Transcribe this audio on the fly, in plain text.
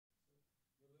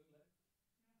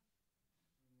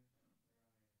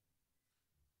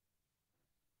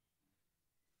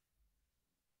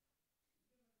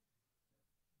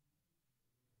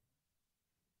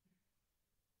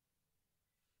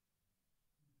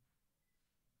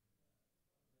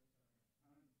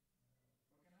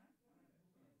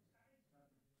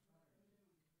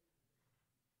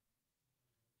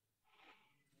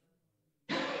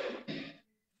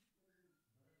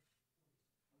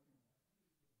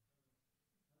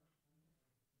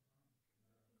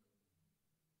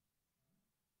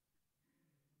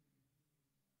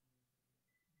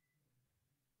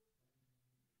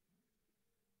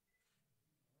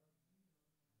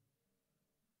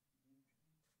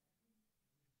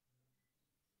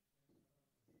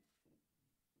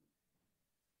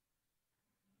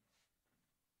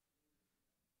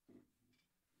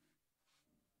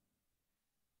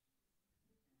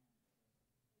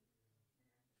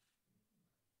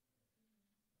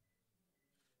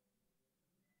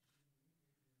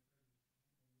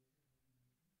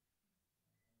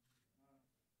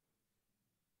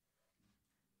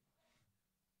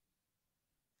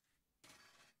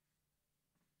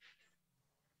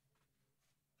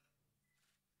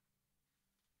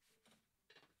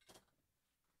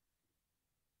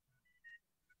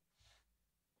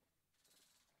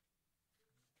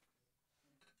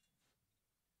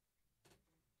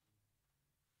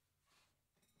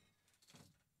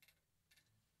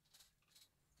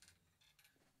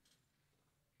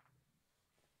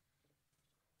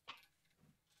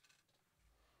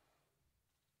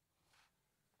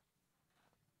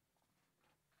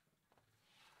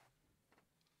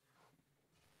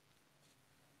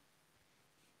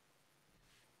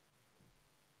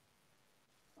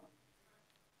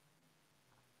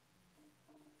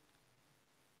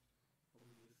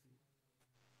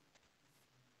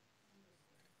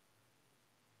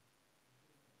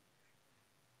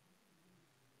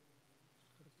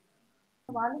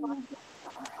మనం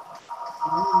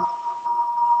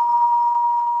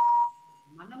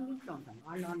చూస్తూ ఉంటాం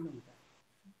వాళ్ళు వాళ్ళు ఉంటారు.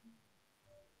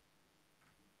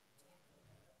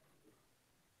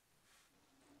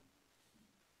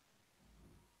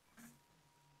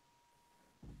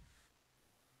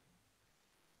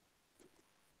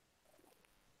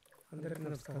 అందరికీ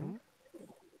నమస్కారం.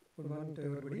 Good morning to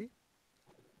everybody.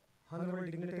 Honorable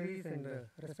dignitaries and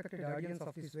respected audience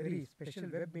of this very special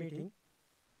web meeting,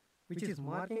 which is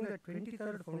marking the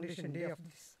 23rd foundation day of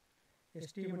this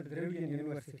esteemed Dravidian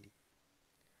University.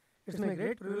 It's my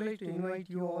great privilege to invite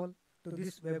you all to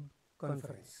this web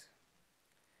conference.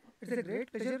 It's a great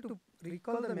pleasure to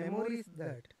recall the memories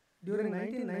that during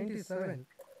 1997,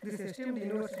 this esteemed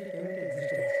university came into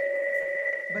existence.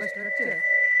 By structure,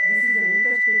 this is an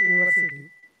interstate university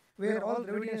where all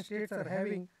Dravidian states are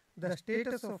having the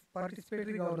status of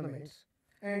participatory governments,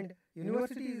 and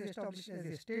university is established as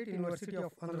a state university of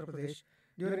Andhra Pradesh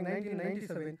during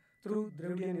 1997 through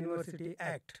Dravidian University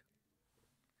Act.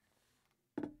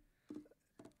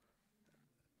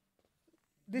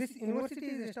 This university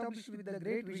is established with the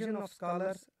great vision of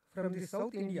scholars from the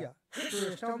South India to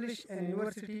establish an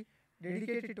university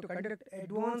dedicated to conduct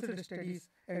advanced studies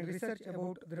and research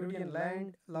about Dravidian land,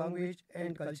 language,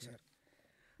 and culture.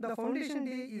 The Foundation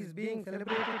Day is being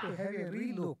celebrated to have a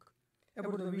relook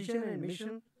about the vision and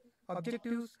mission,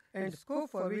 objectives, and scope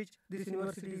for which this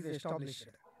university is established.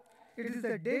 It is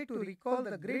a day to recall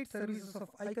the great services of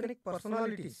iconic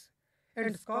personalities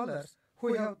and scholars who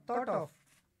have thought of,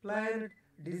 planned,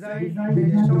 designed, and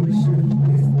established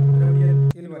this Dravidian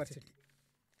University.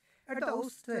 At the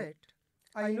outset,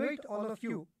 I invite all of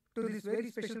you to this very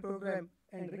special program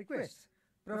and request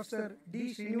Professor D.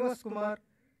 Srinivas Kumar,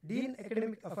 Dean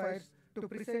Academic Affairs, to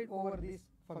preside over this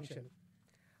function.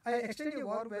 I extend a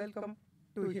warm welcome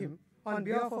to him on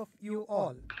behalf of you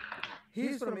all. He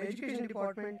is from Education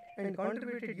Department and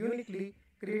contributed uniquely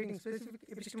creating specific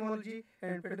epistemology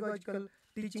and pedagogical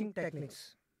teaching techniques.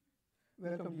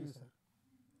 Welcome to you, sir.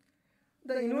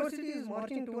 The university is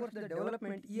marching towards the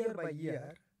development year by year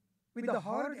with the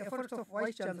hard efforts of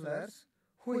vice chancellors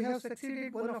who have succeeded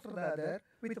one after the other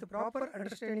with the proper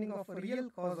understanding of a real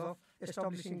cause of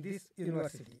establishing this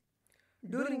university.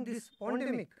 During this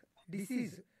pandemic,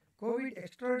 disease, COVID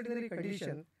extraordinary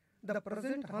condition, the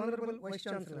present Honorable Vice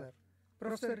Chancellor,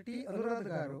 Professor T. Anuradha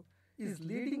Garu, is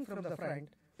leading from the front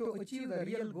to achieve the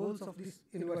real goals of this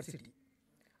university.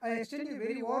 I extend a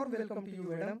very warm welcome to you,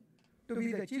 Madam, to be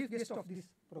the chief guest of this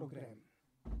program.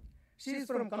 She is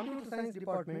from Computer Science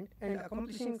Department and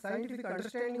accomplishing scientific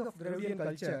understanding of Dravidian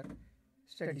culture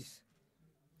studies.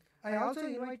 I also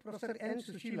invite Professor N.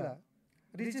 Sushila,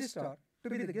 Registrar, to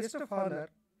be the guest of honor.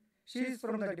 She is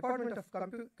from the Department of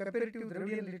Comparative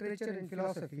Dravidian Literature and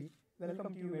Philosophy.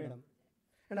 Welcome to you, Madam.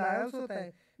 And I also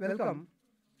welcome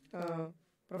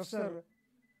Professor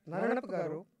Naranappa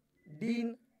Garu, Dean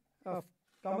of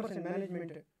Commerce and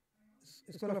Management,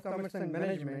 School of Commerce and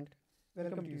Management.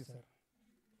 Welcome to you, sir.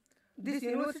 This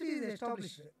university is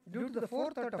established due to the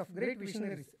forethought of great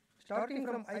visionaries, starting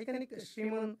from iconic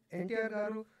Sriman N.T.R.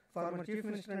 Garu, former Chief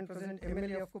Minister and Present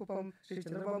MLA of Kuppam, Sri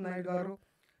Chandrababu Naidu Garu,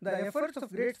 the efforts of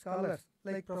great scholars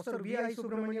like Professor V.I.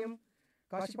 Subramaniam,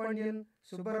 Kashipandian,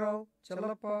 Subbarao,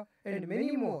 Challappa, and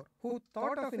many more who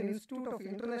thought of an institute of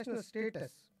international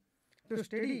status to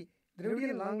study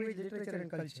Dravidian language, literature, and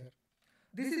culture.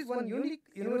 This is one unique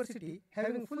university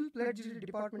having full-fledged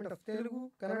department of Telugu,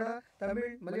 Kannada,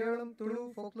 Tamil, Malayalam, Tulu,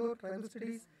 folklore, tribal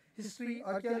studies, history,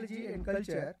 archaeology, and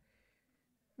culture,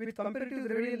 with comparative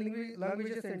Dravidian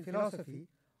languages and philosophy,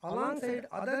 alongside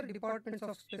other departments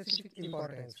of specific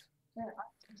importance.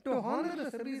 To honor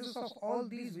the services of all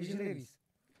these visionaries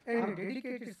and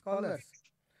dedicated scholars,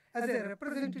 as a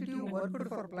representative worked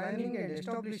for planning and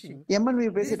establishing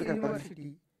this university,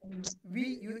 we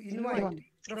invite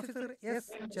Professor S.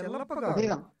 Challappa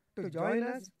Garu to join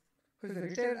us, who is a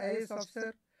retired IAS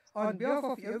officer. On behalf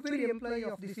of every employee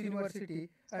of this university,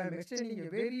 I am extending a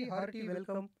very hearty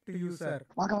welcome to you, sir.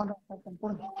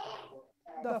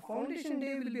 The Foundation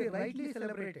Day will be rightly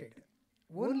celebrated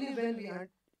only when we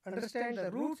understand the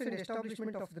roots and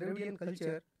establishment of Dravidian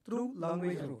culture through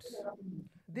language roots.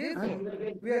 Therefore,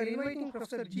 we are inviting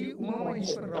Professor G.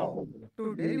 Umamaheshwar Rao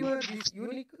to deliver this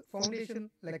unique foundation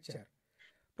lecture.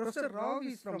 Professor Rao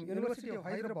is from University of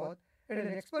Hyderabad and an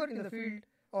expert in the field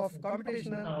of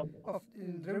computational of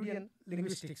Dravidian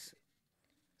linguistics.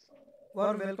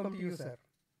 Warm welcome to you, sir.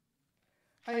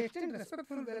 I extend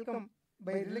respectful welcome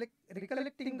by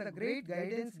recollecting the great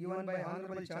guidance given by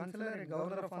Honorable Chancellor and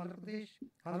Governor of Andhra Pradesh,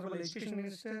 Honorable Education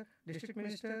Minister, District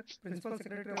Minister, Principal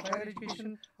Secretary of Higher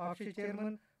Education, Office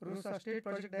Chairman, RUSA State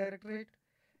Project Directorate,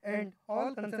 and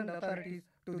all concerned authorities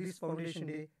to this Foundation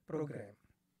Day program.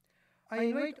 I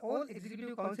invite all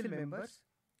Executive Council members,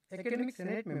 Academic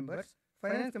Senate members,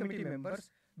 Finance Committee members,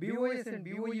 BOS and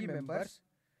BOE members,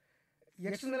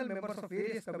 external members of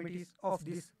various committees of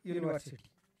this university.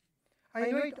 I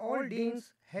invite all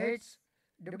deans, heads,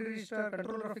 deputy registrar,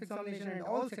 controller of examination and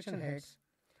all section heads.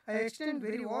 I extend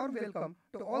very warm welcome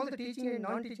to all the teaching and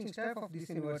non-teaching staff of this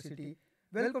university.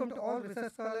 Welcome to all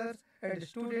research scholars and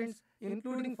students,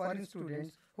 including foreign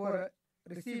students who are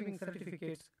receiving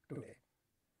certificates today.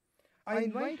 I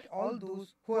invite all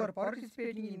those who are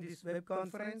participating in this web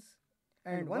conference,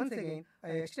 and once again, I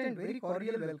extend very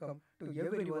cordial welcome to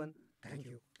everyone. Thank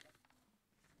you.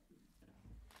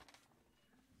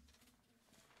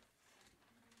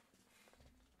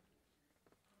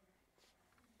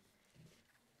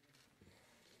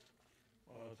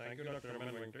 Thank you, Dr.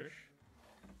 Raman Venkatesh.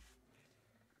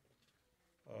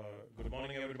 Good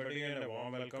morning, everybody, and a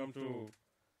warm welcome to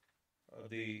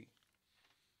the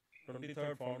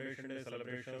 23rd Foundation Day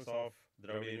celebrations of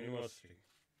Dravidian University.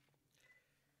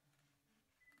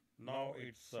 Now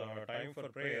it's time for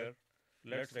prayer.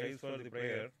 Let's raise for the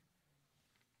prayer.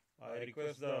 I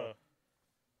request the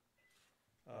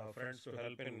friends to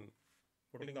help in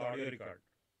putting the audio record,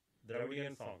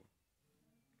 Dravidian song.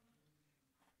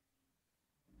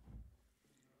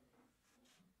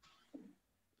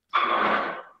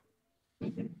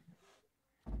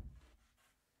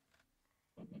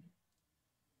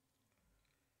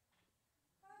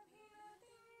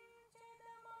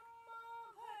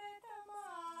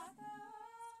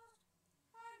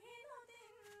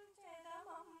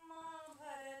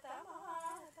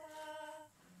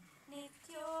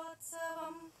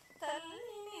 నిత్యోత్సవం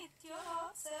తల్లి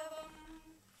నిత్యోత్సవం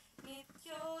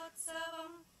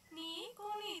నిత్యోత్సవం నీకు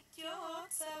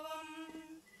నిత్యోత్సవం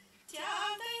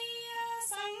త్యాగయ్య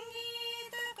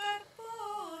సంగీత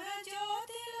కర్పూర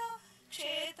జ్యోతిలో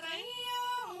క్షేత్రయ్య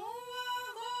మూవ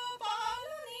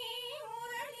గోపాలుని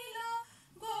మురళిలో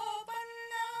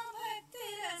గోపన్న భక్తి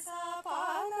రస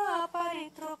పాన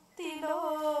పరితృప్తిలో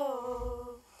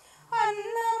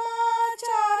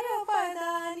అన్నమాచారు పద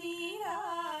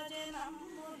నీరాజనమ్ములో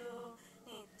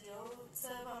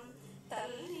నిత్యోత్సవం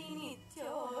తల్లి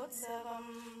నిత్యోత్సవం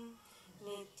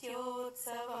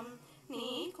నిత్యోత్సవం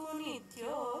నీకు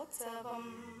నిత్యోత్సవం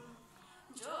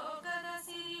ಜೋಗದ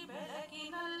ಸಿರಿ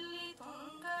ಬೆಳಕಿನಲ್ಲಿ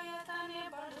ತುಂಗಯತನೆ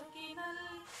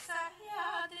ಬಳುಕಿನಲ್ಲಿ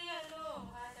ಸಹ್ಯಾದ್ರಿಯಲು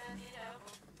ಹರದಿರವು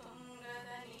ತುಂಗದ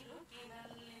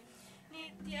ನಿಲುಕಿನಲ್ಲಿ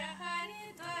ನಿತ್ಯ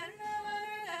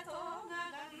ಹರಿದ್ವರ್ಣವರಳ ತೋಗ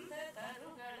ಗಂಧ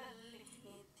ತರುಗಳಲ್ಲಿ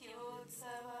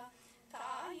ನಿತ್ಯೋತ್ಸವ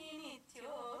ತಾಯಿ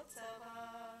ನಿತ್ಯೋತ್ಸವ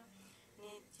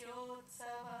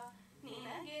ನಿತ್ಯೋತ್ಸವ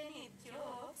ನಿನಗೆ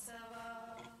ನಿತ್ಯೋತ್ಸವ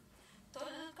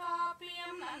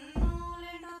தொல்காப்பியம்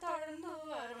நன்னூலென்று தொடர்ந்து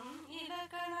வரும்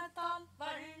இலக்கணத்தால்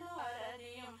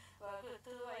வள்ளுவரையும்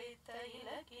வகுத்து வைத்த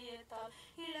இலக்கியத்தால்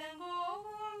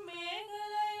இளங்கோவும்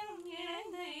மேகலையும்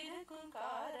இணைந்து இருக்கும்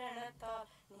காரணத்தால்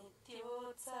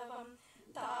நித்யோத்சவம்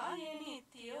தாய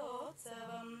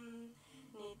நித்யோத்சவம்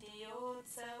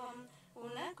நித்யோத்சவம்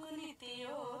உனக்கு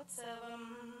நித்யோத்சவம்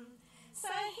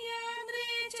സഹ്യാദ്രി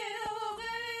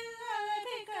ചെറുകളിൽ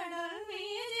അറബിക്കടൽ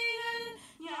വീജികൾ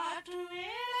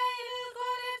ഞാറ്റുവേളയിൽ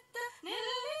കൊരുത്ത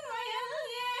നെല്ലിൻ വയൽ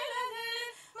ഏലകളിൽ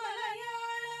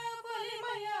മലയാള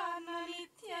പൊലിമയാർന്ന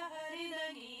നിത്യഹരിത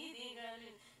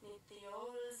ഗീതികളിൽ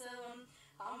നിത്യോത്സവം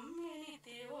അമ്മി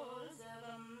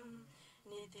നിത്യോത്സവം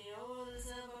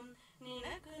നിത്യോത്സവം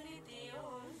നിനക്ക്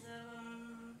നിത്യോത്സവം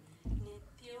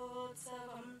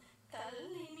നിത്യോത്സവം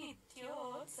തല്ലി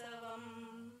നിത്യോത്സവം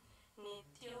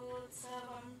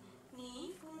నిత్యోత్సవం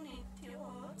నీకు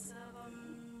నిత్యోత్సవం.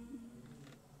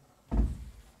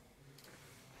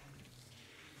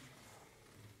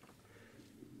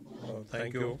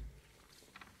 Thank you.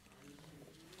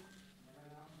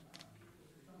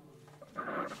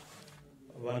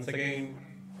 Once again,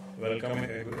 welcome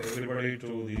everybody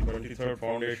to the 23rd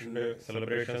Foundation Day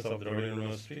celebrations of Dravidian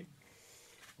University.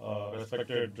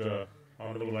 Respected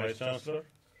Honorable Vice Chancellor,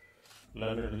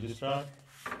 learned Registrar,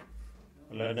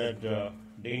 learned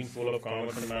Dean School of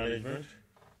Commerce and Management,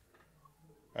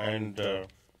 and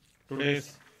today's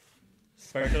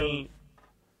special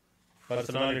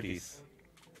personalities.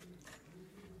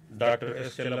 Dr.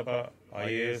 S. Chellappa,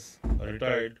 IAS,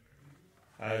 retired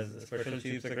as Special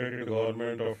Chief Secretary to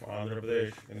Government of Andhra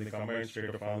Pradesh in the combined state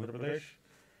of Andhra Pradesh,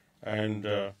 and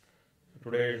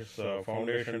today's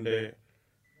Foundation Day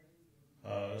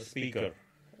speaker,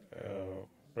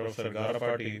 Professor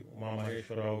Garapati Uma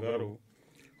Maheshwarao Garu,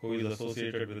 who is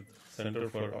associated with Center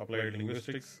for Applied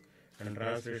Linguistics and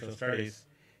Translation Studies,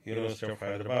 University of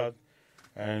Hyderabad,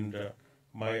 and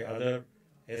my other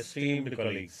esteemed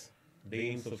colleagues,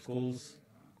 deans of schools,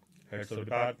 heads of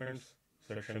departments,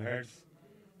 section heads,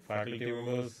 faculty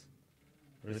members,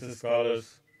 research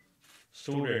scholars,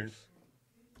 students,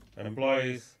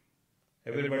 employees,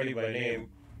 everybody by name,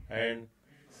 and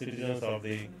citizens of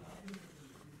the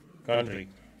country.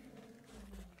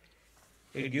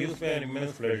 It gives me an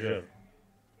immense pleasure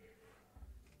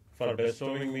for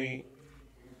bestowing me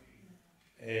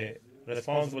a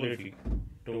responsibility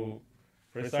to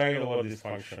preside over this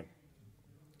function.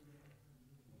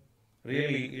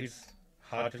 Really, it's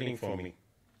heartening for me.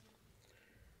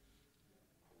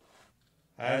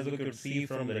 As we could see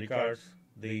from the records,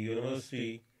 the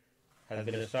university has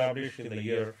been established in the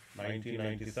year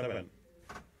 1997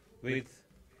 with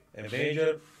a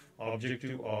major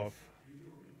objective of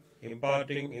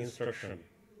imparting instruction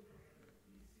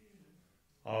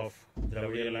of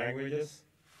Dravidian languages,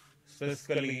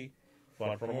 specifically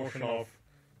for promotion of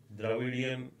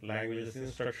Dravidian languages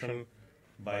instruction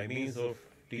by means of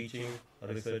teaching,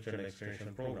 research and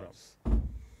extension programs.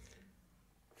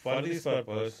 For this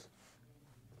purpose,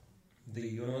 the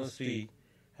university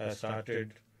has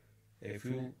started a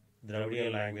few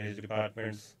Dravidian language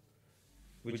departments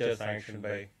which are sanctioned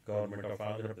by Government of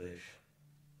Andhra Pradesh.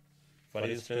 For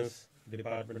instance,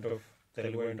 Department of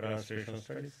Telugu and Translation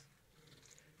Studies,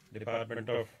 Department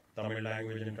of Tamil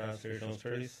Language and Translation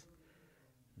Studies,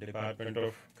 Department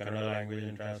of Kannada Language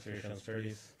and Translation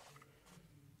Studies,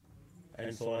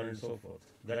 and so on and so forth.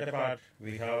 That apart,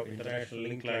 we have International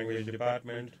Link Language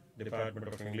Department, Department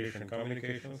of English and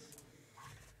Communications.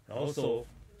 Also,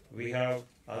 we have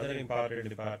other important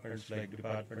departments like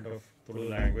Department of Tulu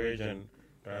Language and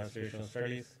Translation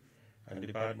Studies and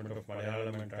Department of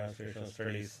Malayalam and Translation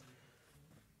Studies.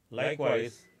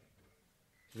 Likewise,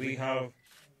 we have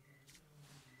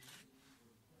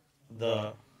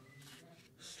the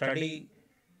study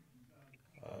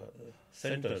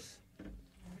centers.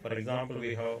 For example,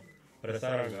 we have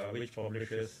Prasaranga, which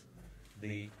publishes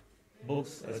the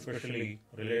books especially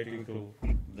relating to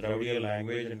Dravidian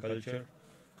language and culture.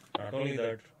 Not only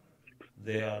that,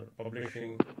 they are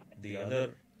publishing the other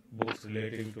books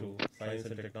relating to science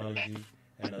and technology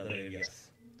and other areas.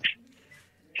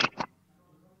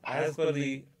 As per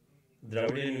the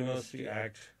Dravidian University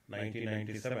Act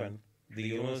 1997, the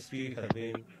university has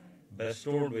been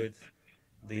bestowed with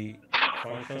the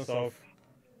functions of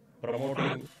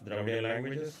promoting Dravidian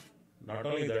languages. Not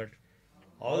only that,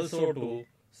 also to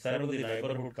serve the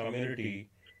neighborhood community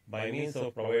by means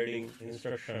of providing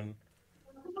instruction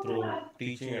through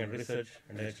teaching and research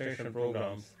and extension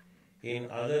programs in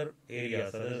other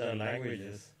areas other than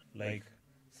languages like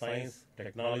science,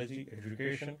 technology,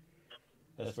 education,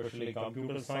 especially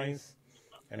computer science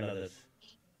and others.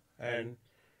 And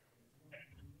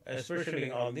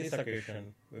especially on this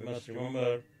occasion, we must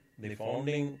remember the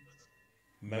founding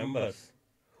members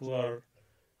who are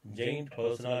giant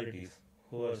personalities,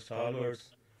 who are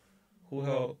stalwarts, who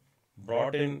have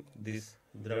brought in this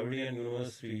Dravidian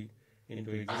University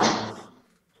into existence.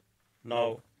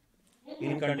 Now,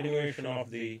 in continuation of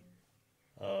the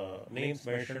names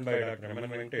mentioned by Dr. M. N.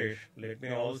 Venkatesh, let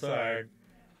me also add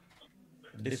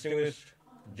distinguished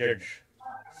judge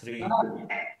Sri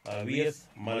V.S.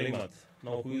 Malimath,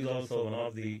 now who is also one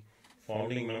of the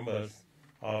founding members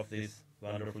of this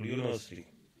wonderful university.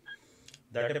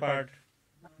 That apart,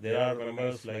 there are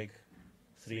members like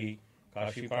Sri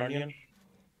Kashi Pandian,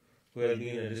 who has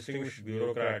been a distinguished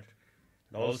bureaucrat,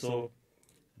 and also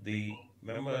the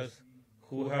members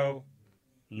who have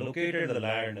located the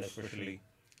land, especially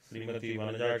Srimati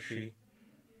Vanajakshi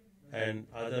and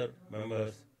other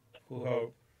members who have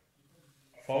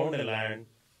found a land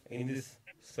in this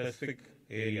specific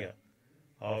area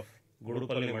of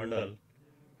Gudupalli Mandal,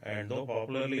 and though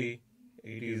popularly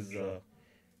it is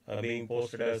being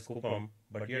posted as Kupam,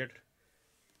 but yet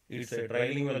it's a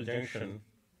trilingual junction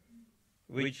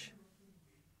which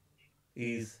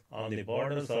is on the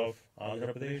borders of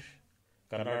Andhra Pradesh,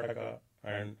 Karnataka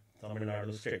and Tamil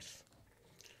Nadu states.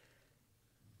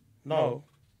 Now,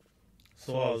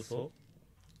 so also,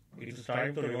 it is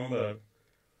time to remember,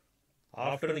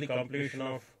 after the completion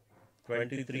of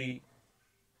 23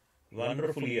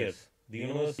 wonderful years, the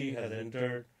university has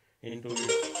entered into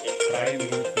its prime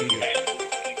youth period.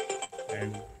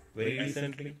 And very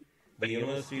recently, the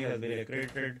university has been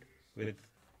accredited with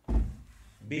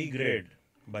B grade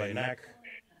by NAC,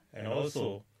 and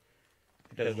also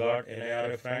it has got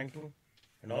NIRF ranking,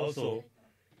 and also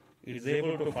it is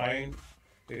able to find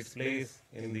its place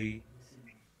in the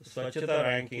Swachhata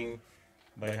ranking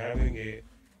by having a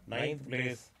 9th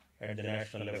place at the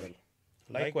national level.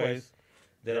 Likewise,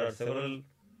 there are several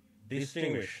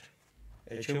distinguished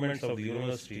achievements of the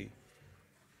university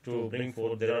to bring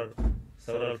forth. There are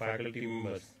several faculty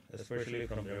members, especially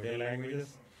from Dravidian languages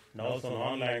and also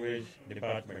non-language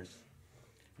departments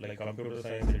like computer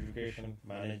science, education,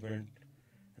 management,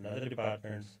 and other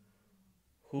departments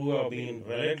who have been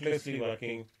relentlessly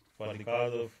working for the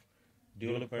cause of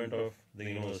development of the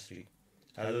university.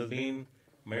 As has been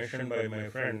mentioned by my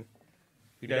friend,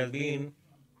 it has been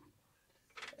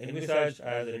envisaged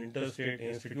as an interstate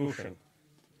institution,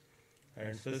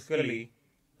 and specifically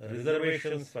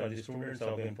reservations for the students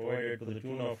have been provided to the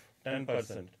tune of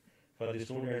 10% for the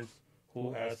students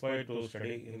who aspire to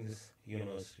study in this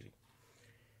university.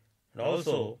 And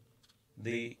also,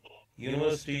 the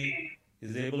university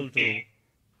is able to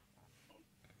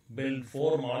build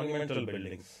 4 monumental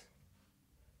buildings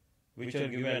which are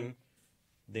given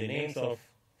the names of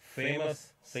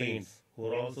famous saints who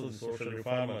are also the social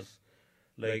reformers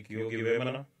like Yogi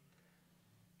Vemana,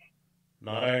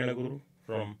 Narayana Guru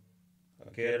from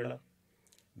Kerala,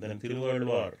 then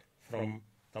Thiruvalluvar from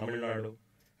Tamil Nadu,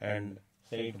 and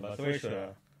Saint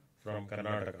Basaveshwara from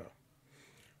Karnataka.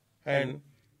 And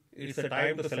it's a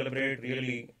time to celebrate.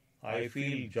 Really, I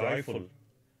feel joyful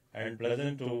and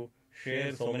pleasant to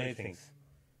share so many things.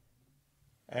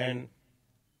 And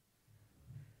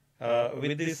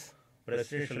with these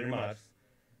presidential remarks,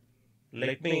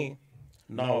 let me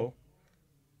now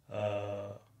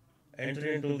enter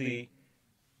into the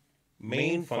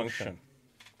main function,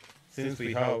 since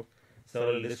we have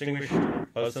several distinguished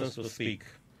persons to speak.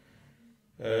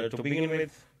 To begin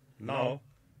with, now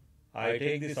I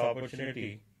take this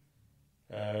opportunity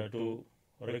to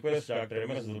request Dr.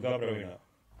 M.S. Durga Pravina,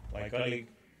 my colleague,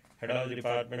 head of the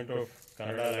Department of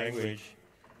Kannada Language,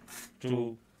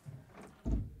 to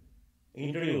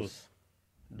introduce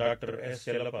Dr. S.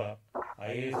 Chellappa,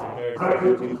 IAS retired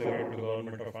Special Chief Secretary to the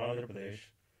Government of Andhra Pradesh,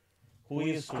 who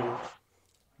is to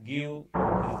give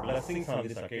his blessings on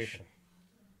this occasion.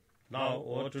 Now,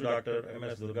 over to Dr.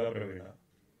 M.S. Durga Pravina.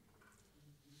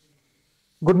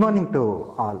 Good morning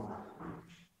to all.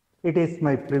 It is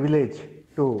my privilege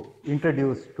to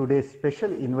introduce today's special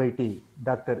invitee,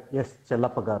 Dr. S.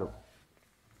 Chellappa Garu,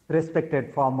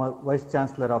 respected former Vice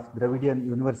Chancellor of Dravidian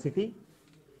University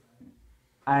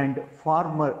and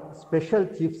former Special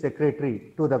Chief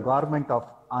Secretary to the Government of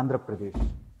Andhra Pradesh.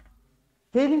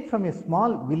 Hailing from a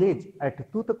small village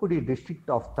at Thoothukudi district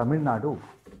of Tamil Nadu,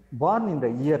 born in the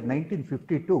year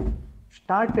 1952,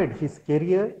 started his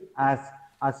career as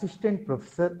Assistant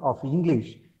Professor of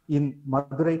English in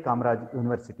Madurai Kamaraj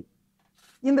University.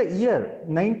 In the year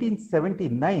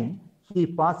 1979, he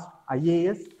passed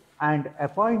IAS and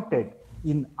appointed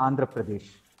in Andhra Pradesh.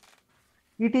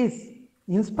 It is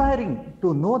inspiring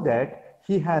to know that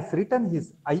he has written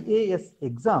his IAS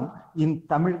exam in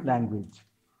Tamil language.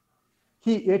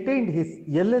 He attained his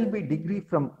LLB degree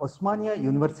from Osmania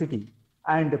University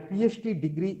and PhD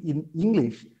degree in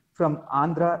English from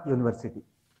Andhra University.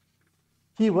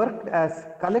 He worked as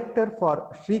collector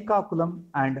for Srikakulam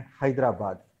and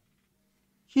Hyderabad.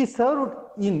 He served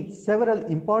in several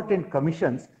important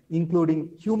commissions, including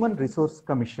Human Resource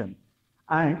Commission.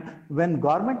 And when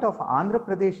Government of Andhra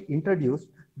Pradesh introduced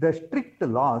the strict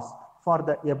laws for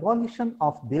the abolition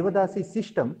of Devadasi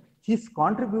system, his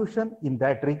contribution in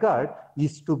that regard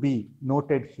is to be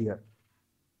noted here.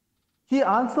 He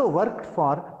also worked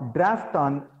for draft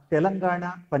on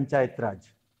Telangana Panchayat Raj.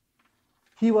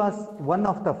 He was one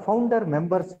of the founder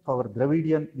members of our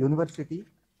Dravidian University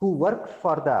who worked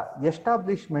for the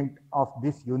establishment of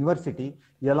this university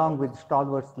along with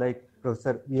stalwarts like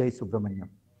Professor V.I. Subramaniam.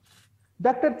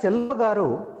 Dr. Chellappa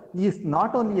Garu is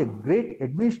not only a great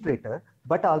administrator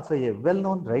but also a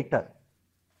well-known writer.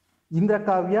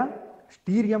 Indrakavya,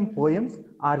 Styrium poems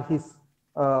are his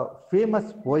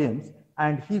famous poems,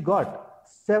 and he got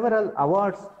several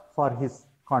awards for his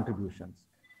contributions.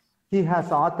 He has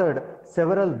authored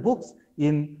several books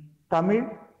in Tamil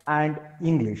and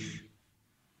English.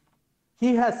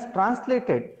 He has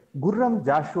translated Gurram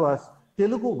Joshua's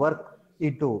Telugu work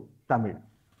into Tamil.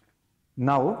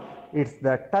 Now it's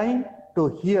the time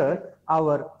to hear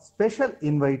our special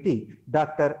invitee,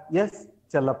 Dr. S.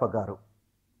 Chellappa Garu.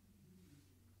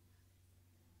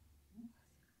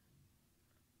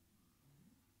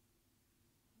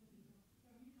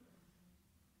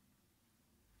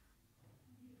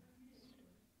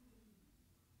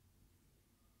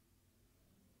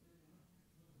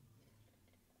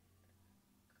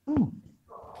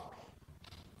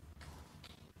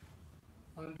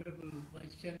 Honorable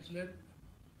Vice Chancellor,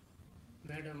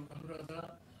 Madam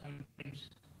Anuradha and friends,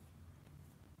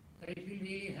 I feel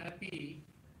really happy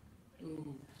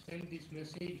to send this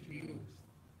message to you.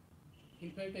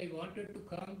 In fact, I wanted to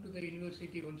come to the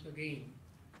university once again,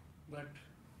 but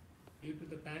due to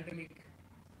the pandemic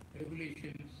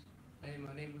regulations, I am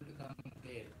unable to come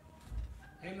there.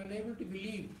 I am unable to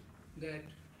believe that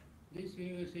this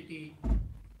university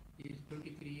is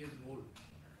 23 years old,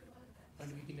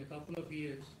 and within a couple of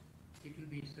years it will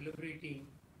be celebrating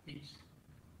its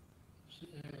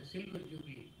silver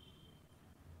jubilee.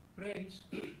 Friends,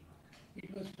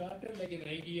 it was started like an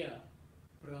idea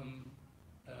from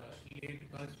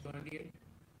late Paspandian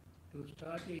to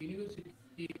start a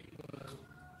university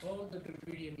for all the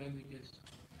Dravidian languages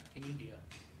in India.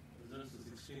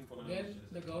 Then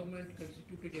the government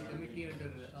constituted a committee under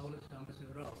Aulas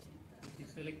Rao, which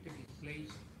is selected its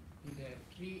place in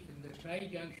the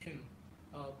tri-junction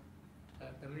of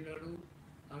Tamil Nadu,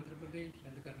 Andhra Pradesh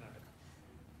and Karnataka.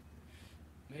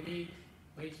 Many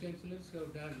vice chancellors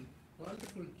have done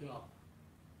wonderful job.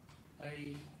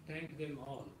 I thank them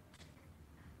all.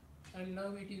 And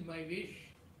now it is my wish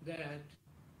that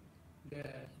the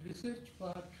research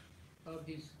part of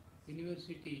this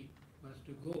university must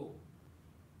go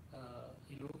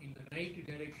in the right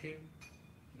direction,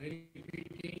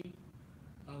 benefiting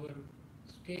our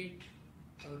state,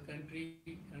 our country,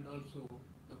 and also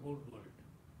the whole world.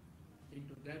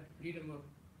 Into that freedom of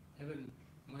heaven,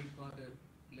 my Father,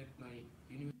 let my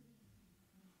university.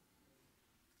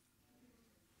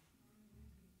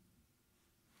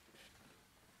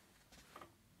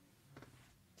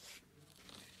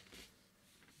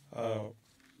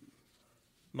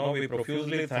 Now we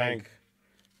profusely thank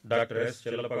Dr. S.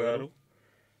 Chellappa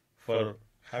for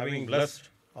having blessed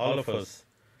all of us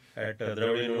at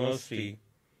Dravidian University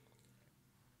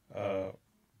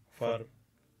for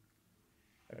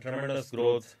a tremendous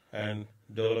growth and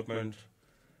development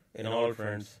in all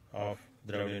fronts of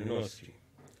Dravidian University.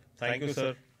 Thank you,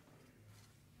 sir.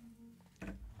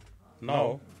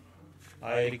 Now,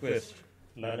 I request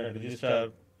Learned Registrar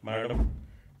Madam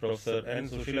Professor N.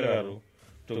 Sushila Garu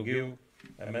to give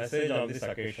a message on this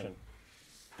occasion.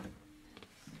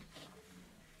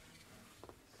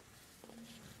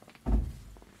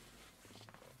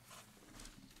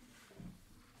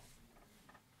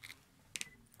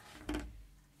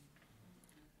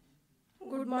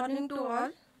 Good morning to all.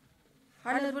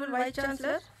 Honorable Vice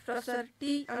Chancellor, Professor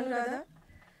T. Anuradha,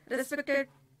 respected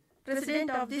President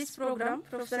of this program,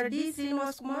 Professor D.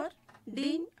 Srinivas Kumar,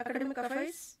 Dean, Academic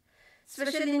Affairs,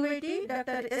 Special Invitee,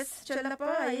 Dr. S.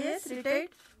 Chellappa, IAS, retired,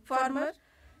 former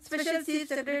Special Chief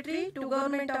Secretary to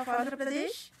Government of Andhra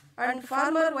Pradesh, and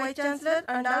former Vice Chancellor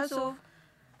and also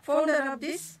founder of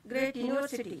this great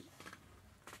university.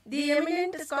 The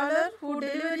eminent scholar who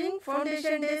delivering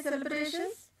Foundation Day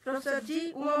celebrations, Professor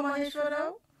G. Uma Maheshwar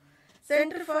Rao,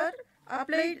 Center for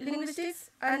Applied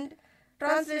Linguistics and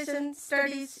Translation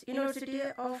Studies, University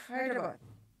of Hyderabad.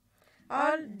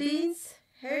 All deans,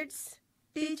 heads,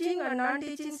 teaching and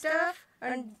non-teaching staff,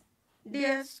 and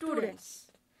dear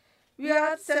students. We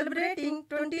are celebrating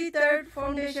 23rd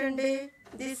Foundation Day,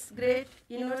 this great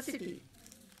university.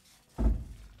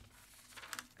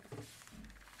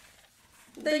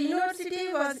 The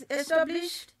university was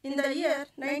established in the year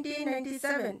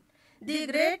 1997. The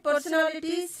great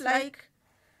personalities like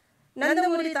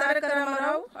Nandamuri Taraka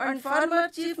Ramarao and former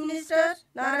Chief Minister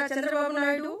Nara Chandrababu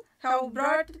Naidu have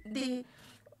brought the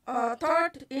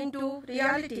thought into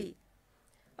reality.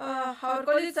 Our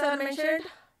colleagues are mentioned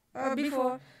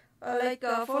before,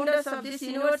 founders of this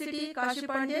university, Kashi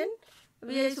Pandian,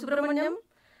 V.A. Subramaniam,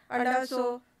 and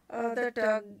also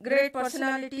that great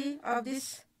personality of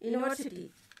this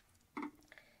university.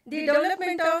 The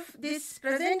development of this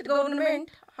present government,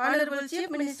 Honorable Chief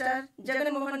Minister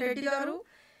Jagan Mohan Reddy Garu,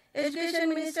 Education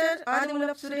Minister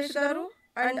Adimulap Suresh Garu,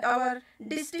 and our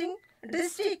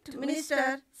District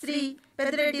Minister Sri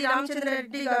Pedireddy Ramchandra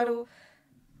Reddy Garu.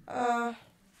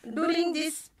 During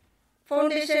this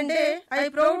Foundation Day, I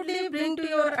proudly bring to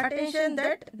your attention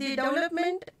that the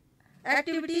development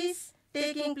activities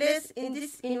taking place in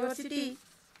this university.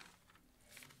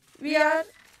 We are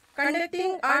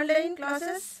conducting online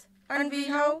classes and we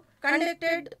have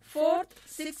conducted 4th,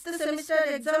 6th semester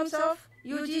exams of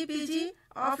UG, PG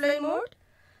offline mode,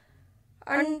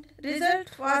 and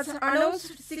result was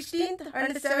announced 16th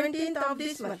and 17th of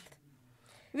this month.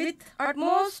 With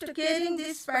utmost caring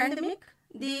this pandemic,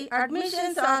 the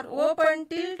admissions are open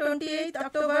till 28th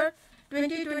October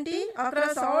 2020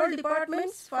 across all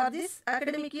departments for this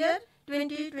academic year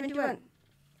 2021.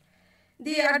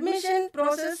 The admission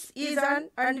process is on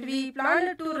and we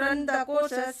plan to run the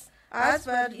courses as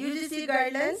per UGC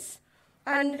guidelines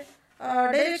and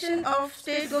direction of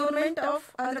State Government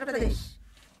of Andhra Pradesh.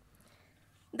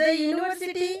 The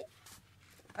university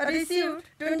received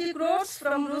 20 crores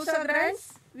from RUSA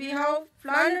grants. We have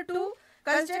planned to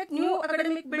construct new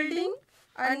academic building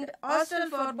and hostel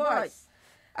for boys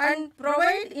and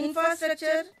provide infrastructure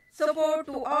infrastructure support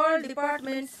to all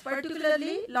departments,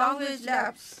 particularly language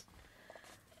labs.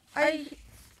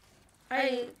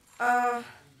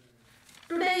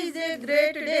 Today is a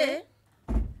great day.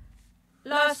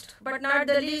 Last but not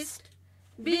the least,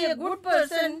 be a good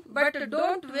person, but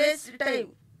don't waste time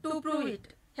to prove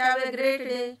it. Have a great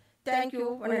day. Thank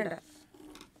you, one and all.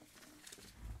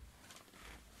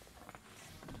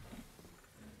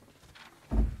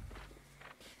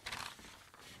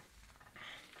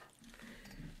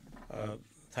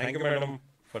 Thank you, madam,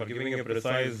 for giving a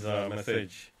precise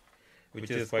message, which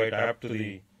is quite apt to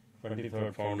the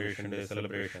 23rd Foundation Day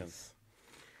celebrations.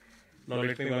 Now,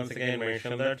 let me once again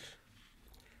mention that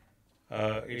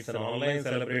it's an online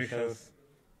celebrations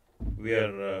we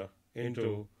are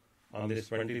into on this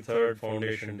 23rd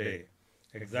Foundation Day.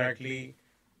 Exactly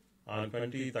on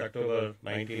 20th October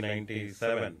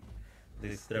 1997,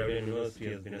 this Dravidian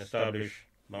University has been established.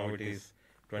 Now it is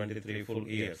 23 full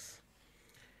years.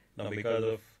 Now, because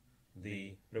of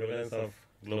the prevalence of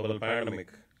global pandemic,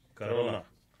 Corona,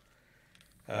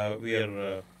 we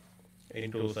are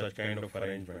into such kind of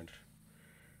arrangement.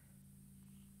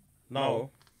 Now,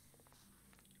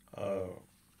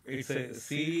 it's a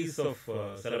series of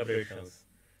celebrations,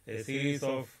 a series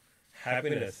of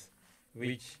happiness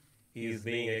which is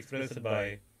being expressed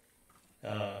by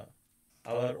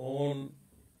our own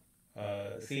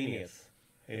seniors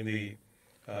in the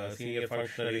senior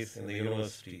functionaries in the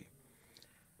university.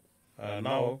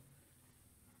 Now,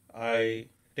 I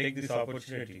take this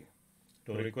opportunity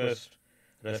to request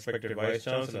respected Vice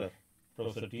Chancellor,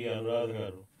 Professor T. Anuradha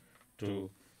garu, to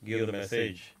give the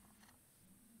message.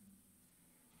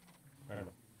 Madam.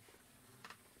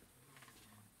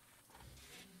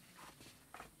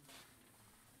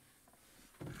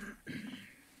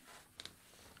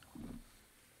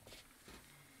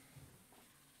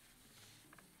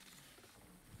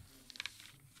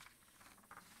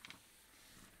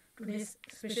 Today's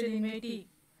special invitee,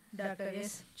 Dr.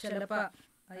 S. Chellappa,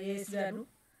 IAS Garu,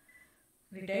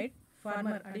 retired,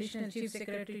 former Additional Chief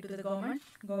Secretary to the Government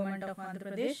of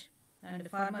Andhra Pradesh, and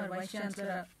former Vice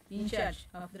Chancellor in charge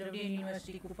of Dravidian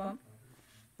University, Kuppam,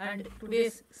 and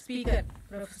today's speaker,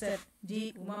 Professor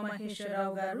G. Uma Maheshwara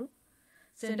Rao Garu,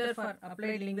 Center for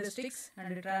Applied Linguistics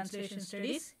and Translation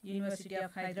Studies, University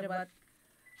of Hyderabad,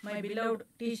 my beloved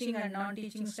teaching and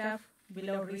non-teaching staff,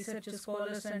 beloved research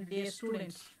scholars and dear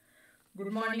students,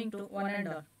 good morning to one and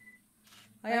all.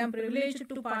 I am privileged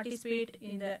to participate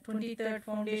in the 23rd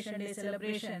Foundation Day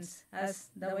celebrations as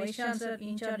the Vice Chancellor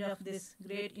in charge of this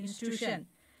great institution,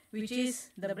 which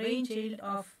is the brainchild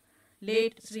of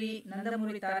late Sri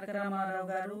Nandamuri Taraka Rama Rao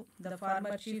Garu, the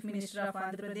former Chief Minister of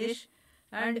Andhra Pradesh,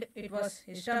 and it was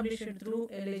established through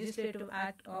a legislative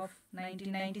act of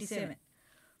 1997.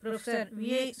 Professor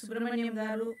V.A. Subramaniam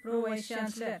Garu, Pro Vice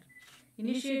Chancellor,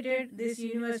 initiated this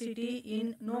university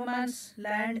in no man's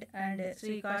land, and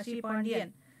Sri Kashi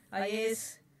Pandian,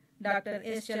 IAS, Dr.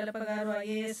 S. Chellappa Garu,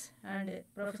 IAS, and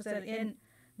Professor N.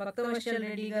 Bhaktavachal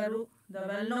Reddy Garu, the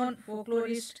well-known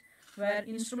folklorist, were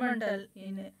instrumental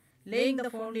in laying the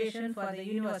foundation for the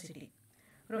university.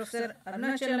 Professor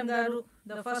Arunachalam Garu,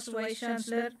 the first Vice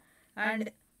Chancellor,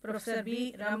 and Professor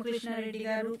B. Ramakrishna Reddy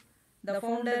Garu, the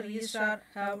founder registrar,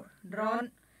 have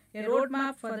drawn a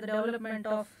roadmap for the development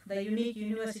of the unique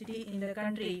university in the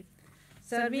country,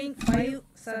 serving 5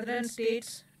 southern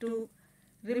states to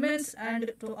remembrance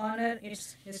and to honor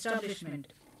its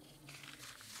establishment.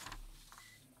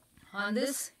 On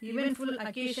this eventful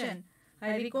occasion,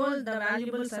 I recall the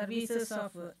valuable services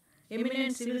of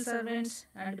eminent civil servants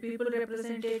and people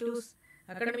representatives,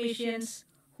 academicians,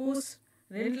 whose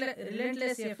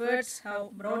relentless efforts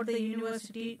have brought the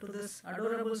university to this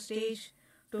adorable stage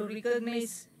adorable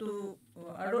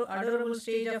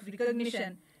stage of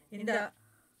recognition in the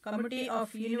Committee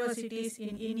of Universities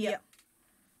in India.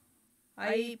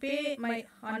 I pay my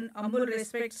humble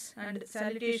respects and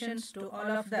salutations to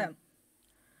all of them.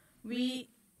 You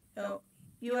are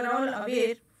all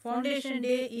aware, Foundation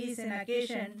Day is an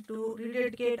occasion to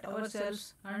rededicate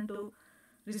ourselves and to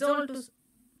resolve to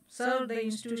serve the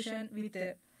institution with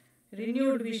a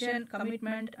renewed vision,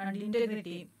 commitment, and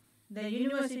integrity. The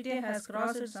university has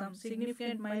crossed some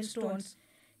significant milestones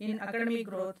in academic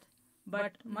growth,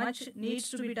 but much needs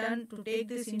to be done to take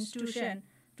this institution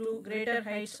to greater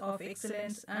heights of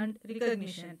excellence and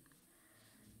recognition.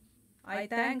 I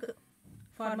thank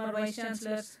former Vice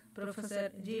Chancellors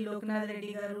Professor G. Loknath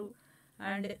Reddy Garu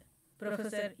and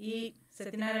Professor E.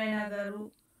 Satyanarayana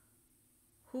Garu,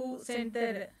 who sent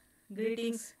their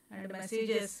greetings and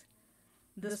messages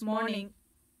this morning.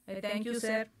 I thank you,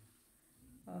 sir.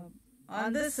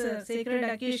 On this sacred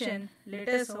occasion, let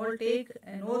us all take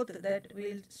an oath that we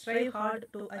will strive hard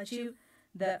to achieve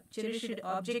the cherished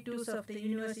objectives of the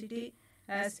university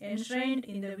as enshrined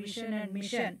in the vision and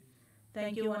mission.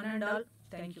 Thank you one and all.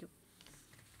 Thank you.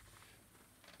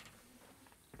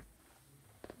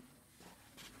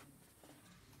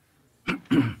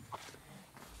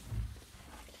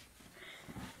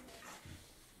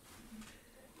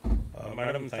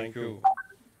 Madam, thank you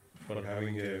for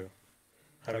having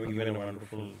given a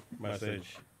wonderful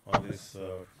message on this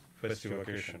festive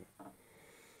occasion.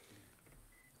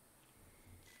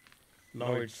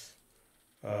 Now it's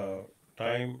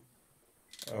time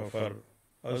for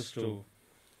us to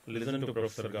listen to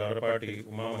Professor Garapati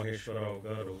Uma Maheshwarao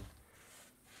Garu.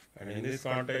 And in this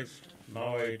context,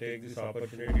 now I take this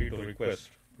opportunity to request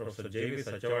Professor J.V.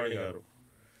 Sachawani Garu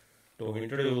to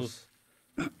introduce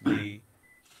the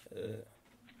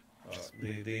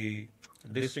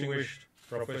distinguished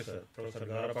professor, Professor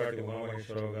Garapati Uma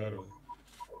Maheshwarao Garu,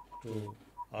 to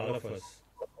all of us,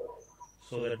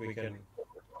 so that we can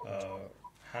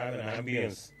have an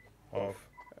ambience of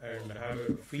and have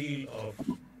a feel of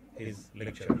his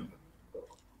lecture.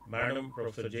 Madam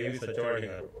Professor J.V. Sachawani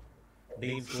Garu,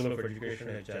 Dean School of Education,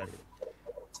 HRD.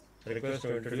 Request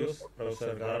to introduce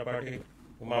Professor Garapati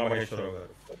Uma Maheshwarao Garu.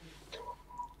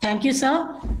 Thank you,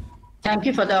 sir. Thank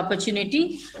you for the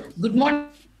opportunity. Good morning.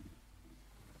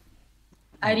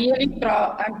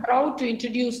 I'm proud to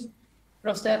introduce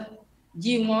Professor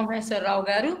G. Uma Maheshwarao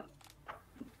Garu.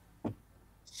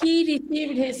 He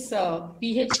received his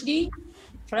PhD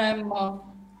from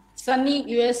SUNY,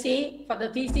 USA for the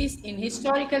thesis in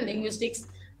historical linguistics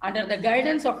under the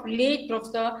guidance of late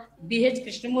Professor B.H.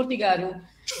 Krishnamurthy Garu.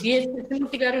 B.H.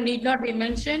 Krishnamurthy Garu need not be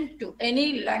mentioned to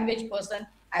any language person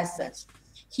as such.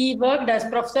 He worked as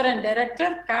professor and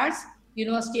director, CAS,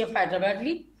 University of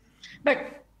Hyderabad.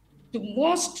 But the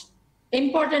most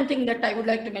important thing that I would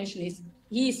like to mention is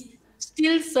he is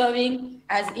still serving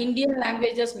as Indian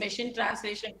languages machine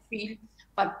translation field.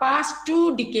 For past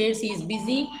 2 decades, he is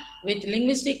busy with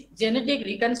linguistic genetic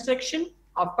reconstruction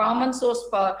of common source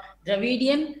for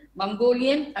Dravidian,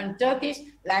 Mongolian, and Turkish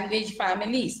language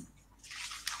families.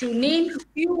 To name a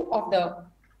few of the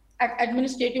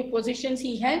administrative positions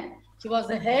he held, he was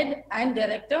the head and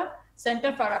director,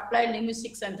 Center for Applied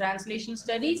Linguistics and Translation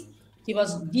Studies. He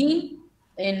was dean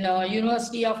in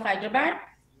University of Hyderabad,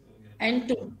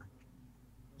 and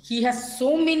he has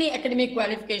so many academic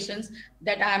qualifications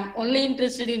that I am only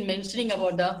interested in mentioning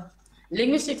about the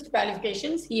linguistics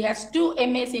qualifications. He has 2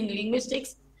 MAs in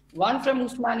linguistics, one from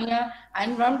Usmania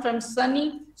and one from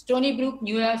SUNY Stony Brook,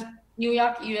 New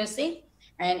York, USA,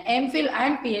 and MPhil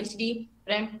and PhD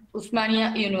from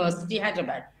Usmania University,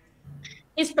 Hyderabad.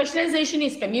 His specialization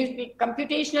is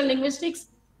computational linguistics,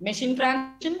 machine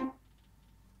translation,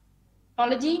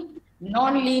 phonology,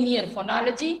 non-linear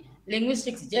phonology,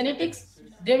 linguistics genetics,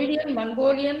 Dravidian,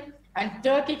 Mongolian, and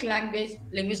Turkic language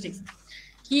linguistics.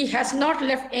 He has not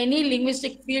left any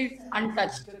linguistic field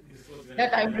untouched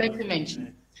that I would like to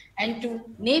mention. And to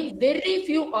name very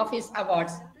few of his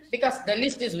awards, because the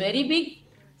list is very big,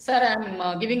 sir, I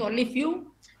am giving only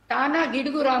few. Tana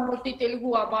Gidugu Ramurthy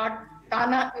Telugu Award,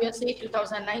 Tana USA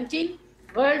 2019,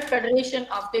 World Federation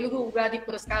of Telugu Ugadi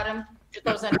Puraskaram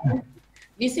 2019,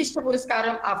 Visishta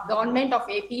Puraskaram of Government of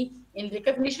AP in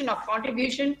recognition of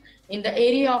contribution in the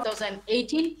area of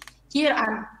 2018. Here I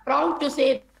am proud to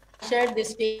say I shared this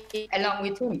stage along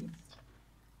with him.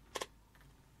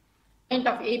 Of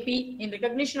AP in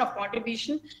recognition of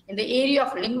contribution in the area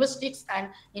of linguistics and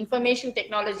information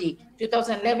technology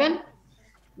 2011.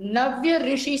 Navya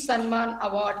Rishi Sanman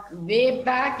Award way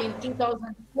back in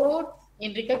 2004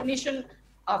 in recognition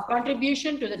of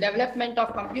contribution to the development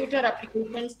of computer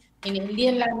applications in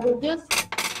Indian languages.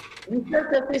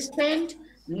 Research Assistant,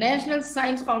 National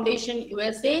Science Foundation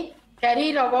USA,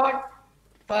 Career Award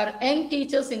for Young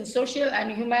Teachers in Social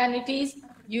and Humanities,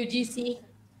 UGC,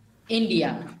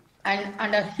 India. And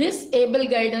under his able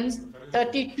guidance,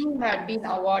 32 had been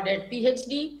awarded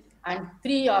PhD and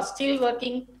 3 are still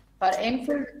working for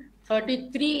MPhil.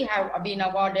 33 have been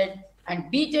awarded,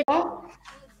 and BTech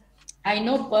I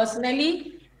know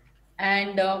personally,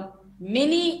 and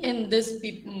many in this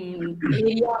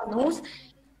area knows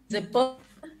the person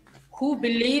who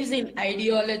believes in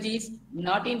ideologies,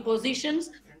 not in positions,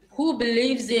 who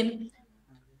believes in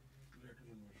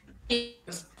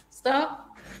Sir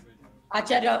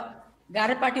Acharya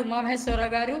Garapati Uma Maheshwarao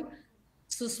Garu,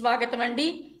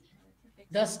 Suswagatamandi.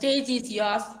 The stage is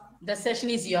yours, the session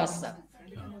is yours, sir.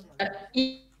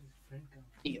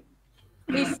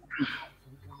 Please.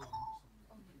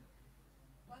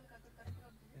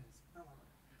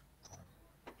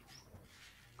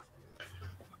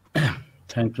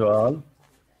 Thank you all.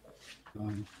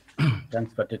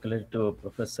 Thanks particularly to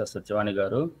Professor Satyavani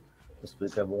Garu to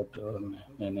speak about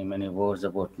many words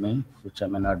about me, which I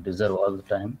may not deserve all the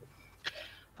time.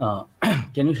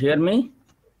 Can you hear me?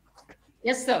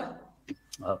 Yes, sir.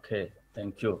 Okay,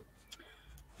 thank you.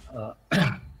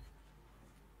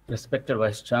 Respected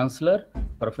Vice Chancellor,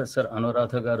 Professor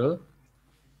Anuradha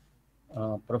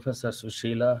Garu, Professor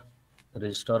Sushila,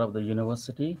 Registrar of the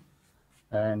University,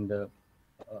 and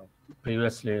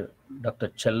previously Dr.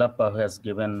 Chellappa, who has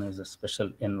given his special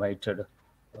invited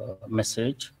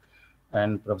message,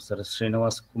 and Professor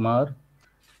Srinivas Kumar,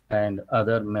 and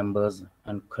other members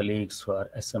and colleagues who are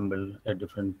assembled at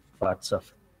different parts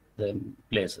of the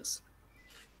places.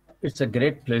 It's a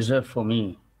great pleasure for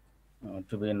me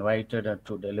to be invited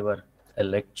to deliver a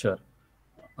lecture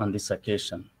on this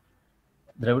occasion.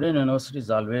 Dravidian University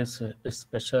is always a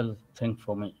special thing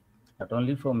for me, not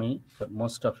only for me, but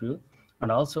most of you,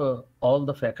 and also all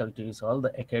the faculties, all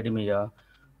the academia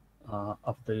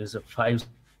of these 5,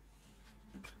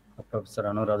 Professor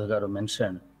Anuradha Garu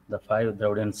mentioned, the 5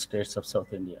 Dravidian states of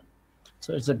South India.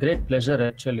 So it's a great pleasure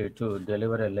actually to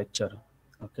deliver a lecture,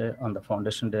 okay, on the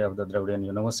foundation day of the Dravidian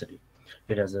University.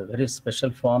 It has a very special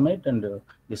format, and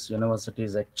this university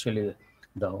is actually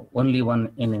the only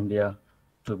one in India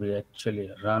to be actually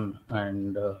run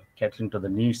and catering to the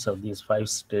needs of these 5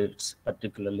 states,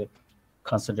 particularly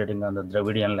concentrating on the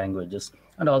Dravidian languages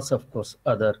and also, of course,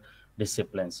 other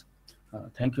disciplines.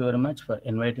 Thank you very much for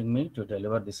inviting me to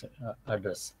deliver this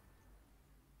address.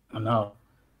 Now,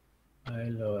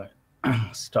 I'll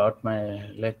start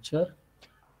my lecture.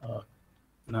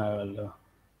 Now I'll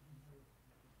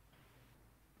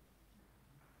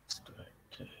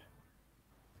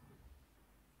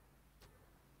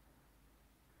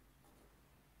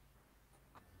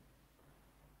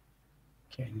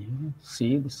Can you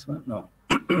see this one? No.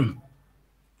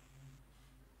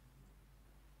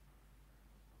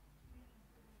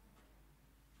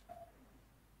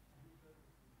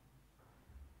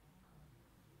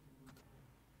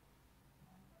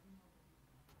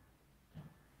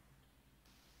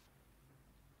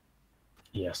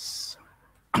 Yes.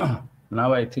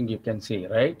 Now I think you can see,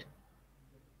 right?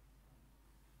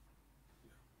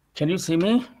 Can you see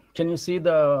me? Can you see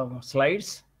the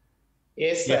slides?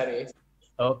 Yes, sir. Yes.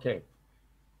 Okay.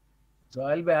 So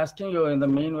I'll be asking you in the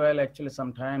meanwhile, actually,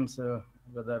 sometimes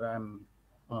whether I'm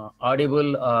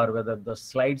audible or whether the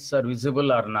slides are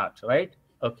visible or not, right?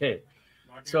 Okay.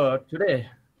 So today,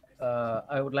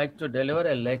 I would like to deliver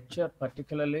a lecture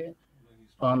particularly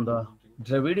on the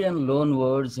Dravidian loan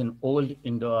words in Old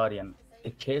Indo-Aryan,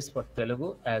 a case for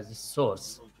Telugu as a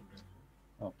source.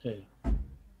 Okay.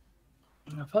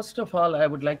 First of all, I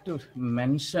would like to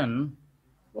mention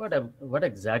what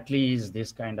exactly is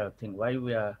this kind of thing, why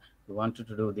we wanted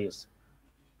to do this.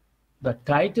 The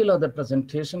title of the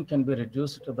presentation can be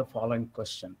reduced to the following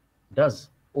question: does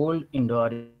Old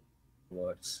Indo-Aryan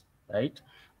words, right?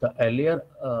 The earlier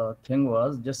thing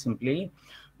was just simply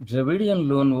Dravidian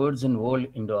loan words in Old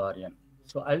Indo-Aryan.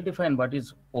 So I'll define what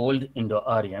is Old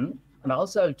Indo-Aryan, and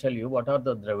also I'll tell you what are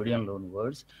the Dravidian loan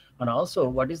words, and also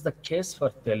what is the case for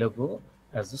Telugu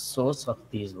as the source of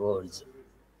these words,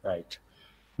 right?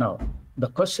 Now, the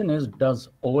question is, does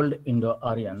Old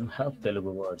Indo-Aryan have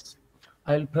Telugu words?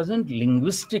 I'll present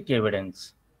linguistic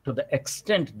evidence to the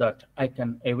extent that I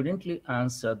can evidently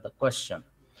answer the question.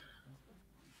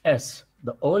 Yes,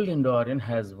 the Old Indo-Aryan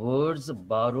has words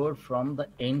borrowed from the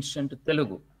ancient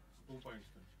Telugu.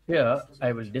 Here,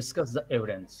 I will discuss the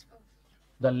evidence.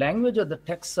 The language of the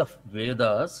texts of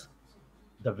Vedas,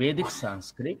 the Vedic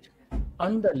Sanskrit,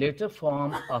 and the later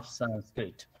form of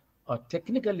Sanskrit are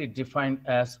technically defined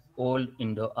as Old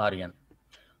Indo-Aryan.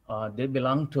 They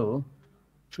belong to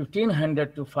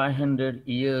 1500 to 500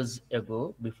 years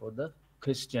ago before the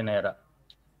Christian era,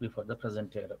 before the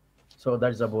present era. So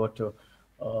that's about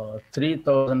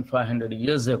 3,500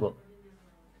 years ago.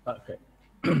 Okay.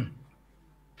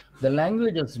 The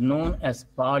language is known as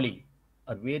Pali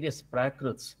or various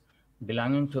Prakrits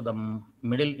belonging to the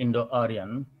Middle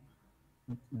Indo-Aryan.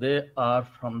 They are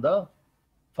from the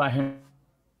 500.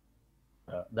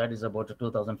 That is about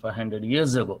 2,500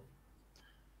 years ago.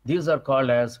 These are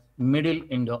called as Middle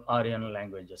Indo-Aryan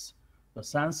languages. The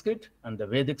Sanskrit and the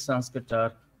Vedic Sanskrit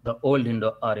are the Old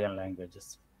Indo-Aryan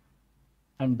languages.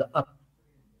 And the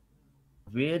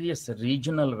various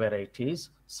regional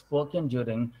varieties spoken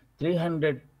during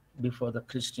 300 before the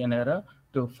Christian era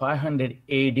to 500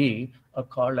 AD are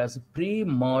called as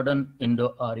pre-modern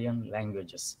Indo-Aryan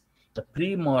languages. The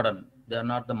pre-modern, they are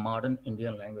not the modern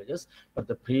Indian languages, but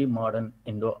the pre-modern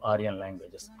Indo-Aryan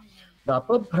languages. The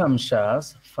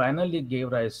Apabhramshas finally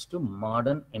gave rise to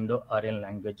modern Indo-Aryan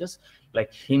languages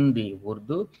like Hindi,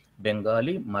 Urdu,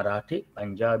 Bengali, Marathi,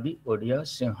 Punjabi, Odia,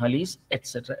 Sinhalese,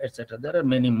 etc., etc. There are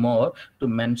many more to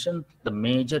mention the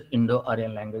major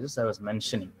Indo-Aryan languages I was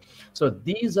mentioning. So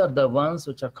these are the ones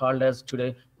which are called as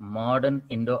today modern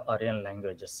Indo-Aryan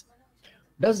languages.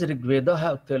 Does Rigveda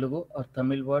have Telugu or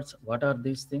Tamil words? What are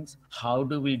these things? How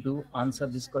do we answer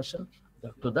this question?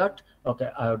 To that,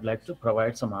 okay, I would like to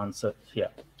provide some answer here.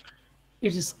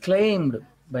 It is claimed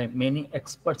by many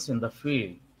experts in the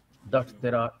field that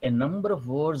there are a number of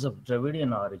words of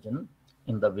Dravidian origin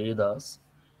in the Vedas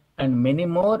and many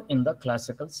more in the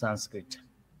classical Sanskrit.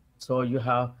 So you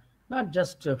have not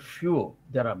just a few,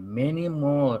 there are many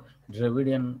more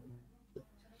Dravidian,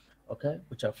 okay,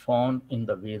 which are found in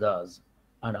the Vedas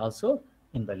and also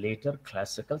in the later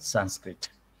classical Sanskrit.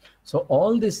 So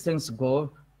all these things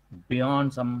go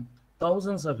beyond some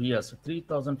thousands of years.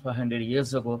 3,500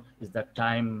 years ago is the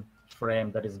time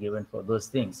frame that is given for those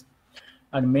things.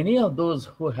 And many of those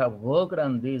who have worked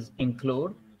on these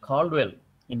include Caldwell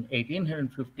in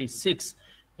 1856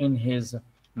 in his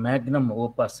magnum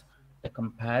opus, A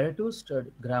Comparative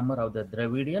Grammar of the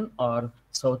Dravidian or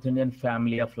South Indian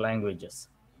Family of Languages.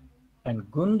 And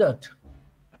Gundert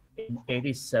in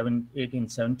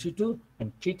 1872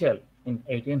 and Kittel in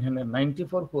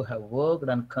 1894, who have worked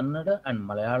on Kannada and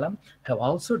Malayalam, have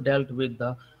also dealt with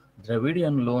the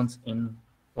Dravidian loans in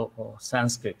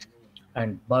Sanskrit.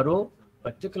 And Burrow,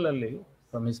 particularly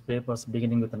from his papers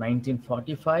beginning with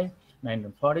 1945,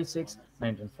 1946,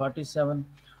 1947,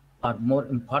 are more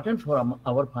important from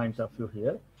our point of view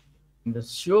here. In the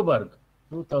Sjoberg,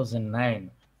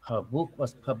 2009, her book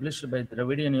was published by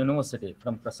Dravidian University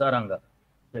from Prasaranga.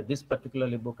 This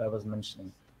particular book I was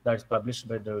mentioning, that is published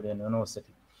by Dravidian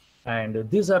University. And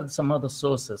these are some of the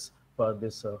sources for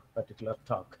this particular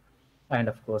talk. And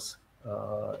of course,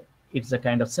 it's a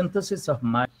kind of synthesis of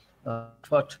my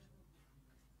thought.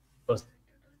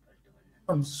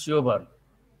 From Sjoberg,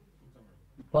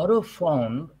 Burrow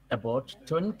found about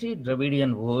 20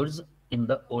 Dravidian words in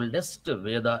the oldest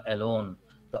Veda alone,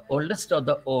 the oldest of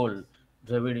the old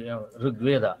Dravidian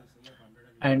Rigveda.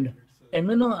 And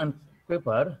Emino and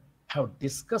Kuiper have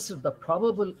discussed the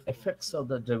probable effects of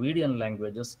the Dravidian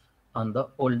languages on the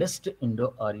oldest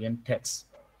Indo-Aryan texts.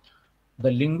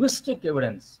 The linguistic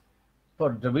evidence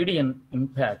for Dravidian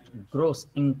impact grows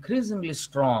increasingly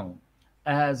strong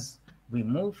as we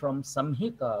move from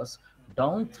Samhitas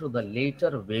down through the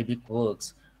later Vedic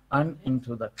works and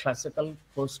into the classical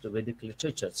post-Vedic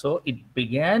literature. So it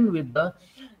began with the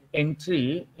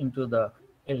entry into the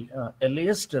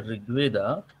earliest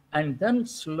Rigveda, and then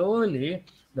slowly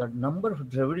the number of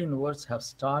Dravidian words have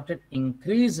started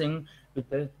increasing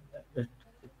with an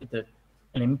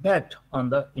impact on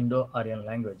the Indo-Aryan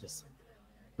languages.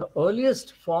 The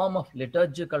earliest form of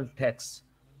liturgical texts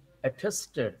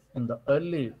attested in the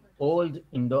early Old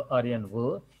Indo-Aryan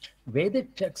were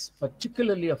Vedic texts,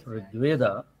 particularly of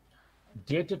Rigveda,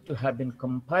 dated to have been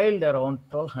compiled around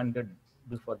 1200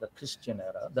 before the Christian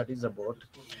era, that is about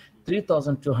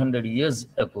 3,200 years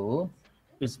ago,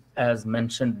 is as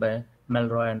mentioned by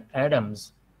Melroy and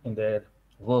Adams in their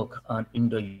work on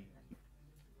Indo.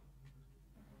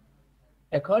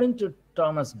 According to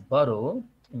Thomas Burrow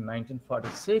in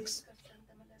 1946,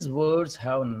 these words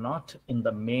have not in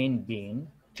the main been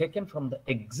taken from the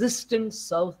existing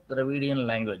South Dravidian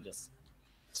languages.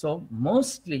 So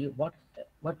mostly what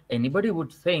anybody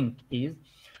would think is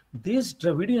these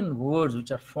Dravidian words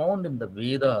which are found in the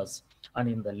Vedas and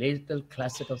in the later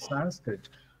classical Sanskrit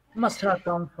must have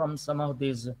come from some of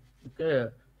these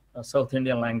South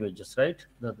Indian languages, right?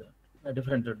 The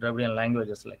different Dravidian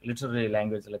languages, like literary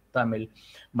languages like Tamil,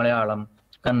 Malayalam,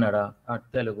 Kannada, or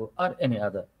Telugu, or any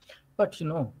other. But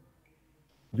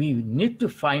we need to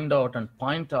find out and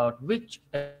point out which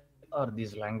are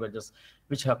these languages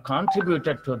which have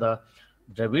contributed to the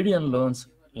Dravidian loans,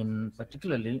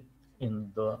 particularly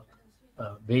in the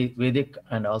Vedic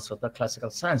and also the classical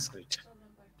Sanskrit.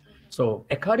 So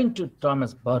according to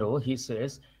Thomas Burrow, he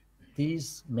says,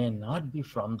 these may not be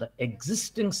from the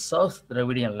existing South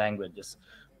Dravidian languages.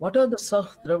 What are the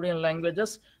South Dravidian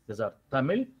languages? These are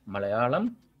Tamil,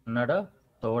 Malayalam, Kannada,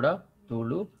 Toda,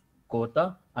 Tulu,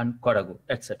 Kotha, and Kodagu,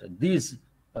 etc. These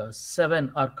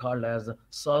 7 are called as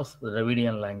South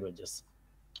Dravidian languages.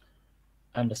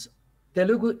 And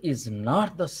Telugu is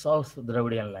not the South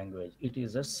Dravidian language. It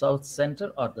is a South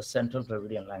Central or the Central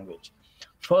Dravidian language.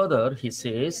 Further, he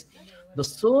says, the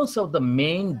source of the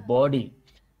main body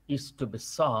is to be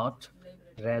sought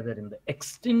rather in the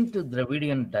extinct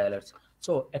Dravidian dialects.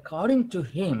 So according to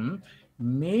him,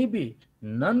 maybe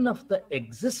none of the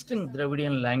existing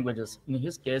Dravidian languages, in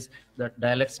his case, the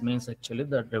dialects means actually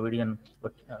the Dravidian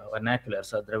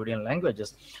vernaculars or Dravidian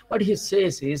languages. What he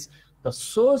says is the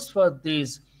source for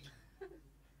these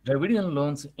Dravidian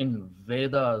loans in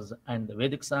Vedas and the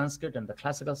Vedic Sanskrit and the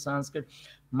classical Sanskrit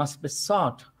must be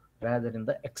sought rather in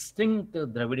the extinct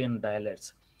Dravidian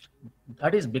dialects.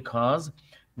 That is because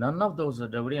none of those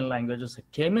Dravidian languages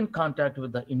came in contact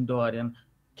with the Indo-Aryan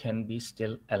can be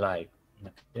still alive.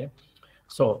 Okay?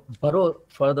 So Burrow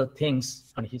further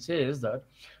thinks, and he says that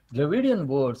Dravidian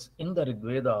words in the Rig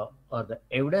Veda are the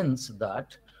evidence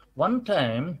that one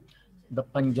time the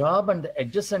Punjab and the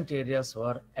adjacent areas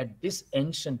were at this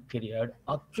ancient period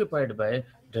occupied by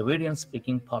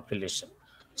Dravidian-speaking population.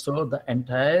 So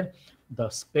the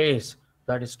space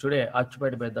that is today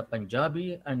occupied by the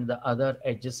Punjabi and the other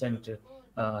adjacent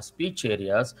speech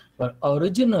areas were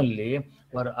originally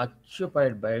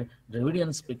occupied by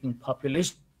Dravidian-speaking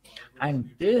population, and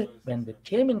when they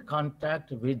came in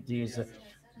contact with these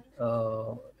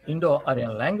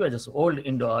Indo-Aryan languages, old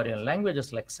Indo-Aryan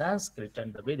languages like Sanskrit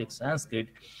and the Vedic Sanskrit,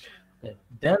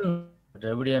 then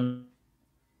Dravidian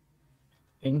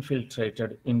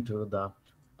infiltrated into the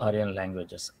Aryan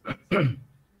languages.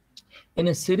 In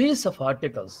a series of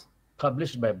articles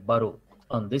published by Burrow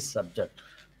on this subject,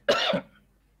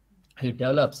 he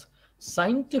develops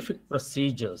scientific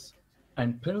procedures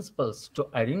and principles to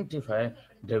identify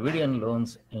Dravidian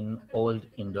loans in Old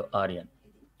Indo-Aryan.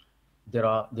 They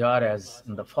are as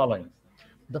in the following.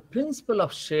 The principle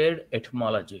of shared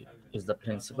etymology is the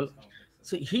principle.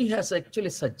 So he has actually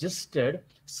suggested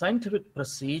scientific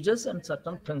procedures and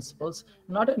certain principles,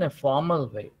 not in a formal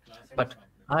way, but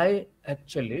I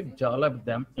actually developed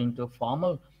them into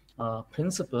formal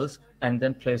principles and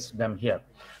then placed them here.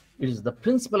 It is the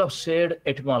principle of shared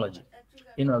etymology.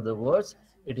 In other words,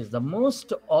 it is the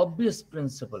most obvious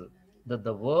principle that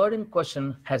the word in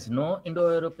question has no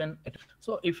Indo-European.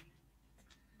 So if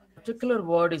a particular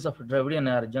word is of Dravidian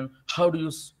origin, how do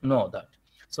you know that?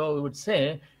 So we would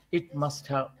say it must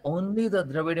have only the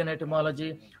Dravidian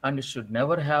etymology and it should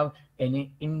never have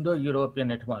any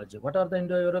Indo-European etymology. What are the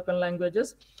Indo-European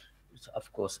languages? It's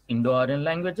of course Indo-Aryan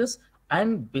languages,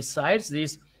 and besides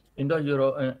these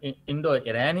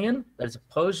Indo-Iranian, there is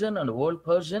Persian and Old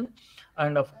Persian,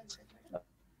 and of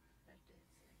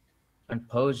and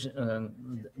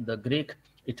Persian, the Greek,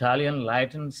 Italian,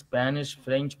 Latin, Spanish,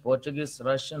 French, Portuguese,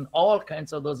 Russian, all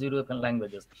kinds of those European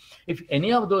languages. If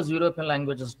any of those European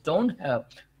languages don't have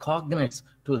cognates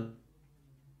to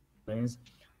means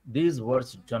these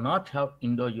words do not have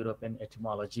Indo-European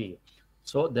etymology.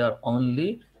 So they are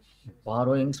only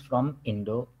borrowings from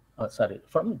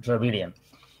from Dravidian.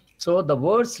 So the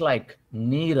words like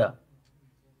Nira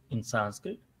in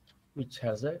Sanskrit, which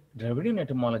has a Dravidian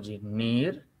etymology,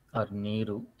 Nir or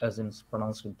Niru, as in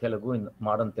pronounced in Telugu, in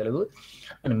modern Telugu,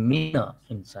 and Meena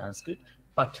in Sanskrit,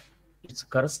 but its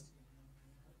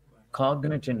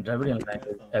cognate in Dravidian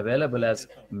language available as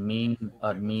Meen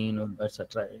or Meenu,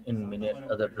 etc. in many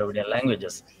other Dravidian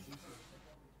languages.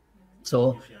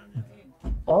 So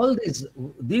all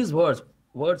these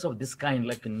words of this kind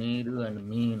like Niru and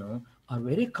Meenu are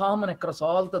very common across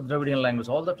all the Dravidian languages,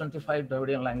 all the 25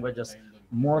 Dravidian languages,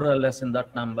 more or less in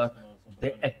that number.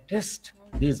 They attest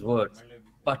these words,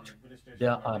 but they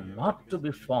are not to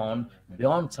be found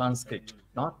beyond Sanskrit,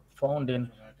 not found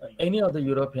in any other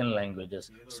European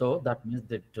languages. So that means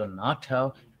they do not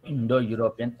have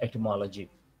Indo-European etymology.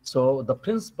 So the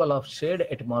principle of shared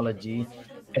etymology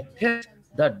attests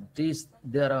that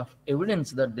there are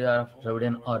evidence that they are of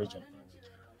Dravidian origin.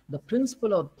 The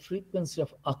principle of frequency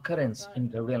of occurrence in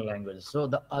Dravidian languages. So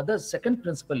the second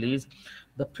principle is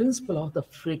the principle of the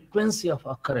frequency of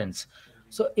occurrence.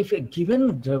 So if a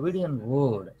given Dravidian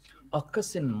word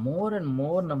occurs in more and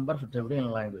more number of Dravidian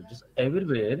languages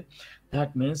everywhere,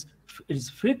 that means it is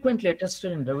frequently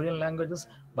attested in Dravidian languages,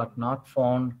 but not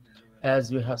found,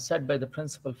 as you have said by the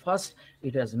principle first,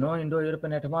 it has no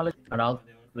Indo-European etymology and all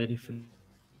very few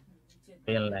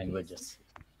languages.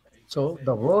 So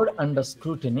the word under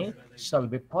scrutiny shall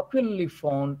be popularly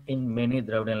found in many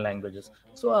Dravidian languages.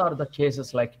 So are the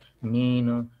cases like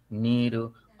Meenu,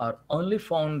 Niru are only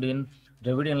found in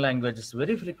Dravidian languages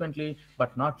very frequently,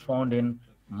 but not found in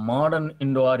modern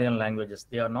Indo-Aryan languages.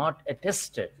 They are not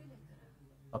attested.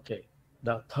 Okay.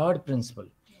 The third principle,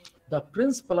 the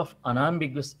principle of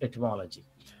unambiguous etymology.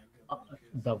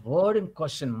 The word in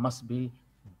question must be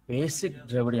basic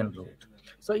Dravidian root.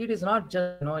 So it is not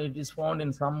just, it is found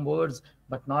in some words,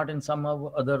 but not in some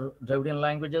other Dravidian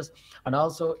languages. And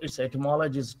also its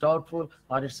etymology is doubtful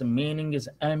or its meaning is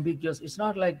ambiguous. It's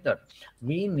not like that.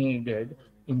 We needed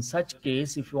In such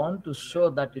case, if you want to show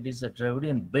that it is a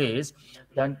Dravidian base,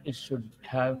 then it should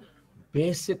have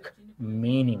basic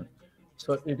meaning.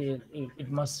 So it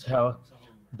must have,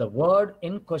 the word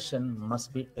in question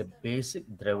must be a basic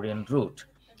Dravidian root.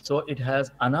 So it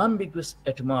has unambiguous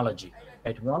etymology.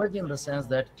 Etymology in the sense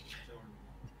that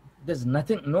there's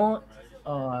nothing,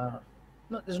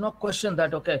 there's no question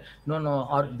that, okay,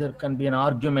 or there can be an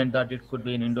argument that it could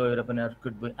be an Indo-European or it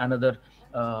could be another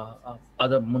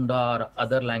other Munda or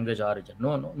other language origin.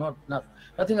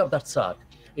 Nothing of that sort.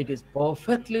 It is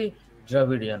perfectly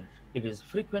Dravidian. It is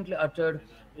frequently uttered.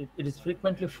 It is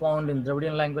frequently found in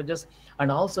Dravidian languages,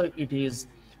 and also it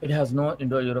has no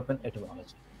Indo-European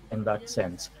etymology in that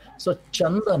sense. So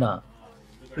Chandana,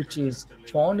 which is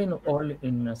found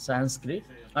in Sanskrit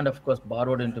and of course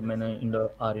borrowed into many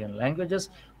Indo-Aryan languages,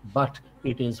 but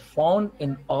it is found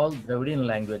in all Dravidian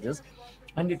languages,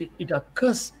 and it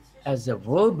occurs as a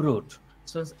verb root.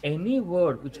 So any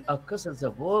word which occurs as a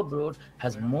verb root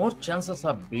has more chances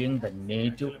of being the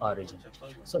native origin.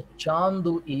 So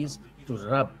chandu is to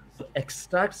rub, to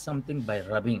extract something by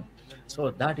rubbing.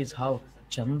 So that is how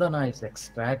chandana is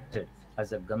extracted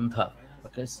as a gandha,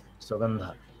 okay,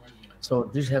 sugandha. So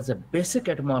this has a basic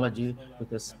etymology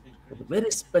with a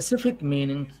very specific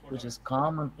meaning, which is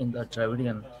common in the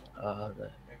Dravidian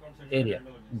area,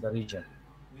 in the region.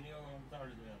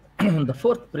 The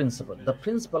fourth principle, the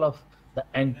principle of the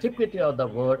antiquity of the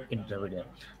word in Dravidian.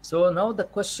 So now the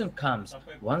question comes,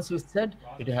 once you said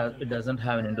it doesn't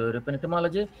have an Indo-European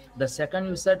etymology, the second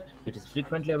you said it is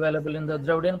frequently available in the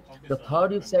Dravidian, the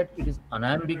third you said it is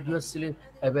unambiguously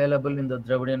available in the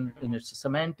Dravidian in its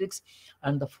semantics,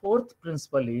 and the fourth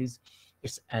principle is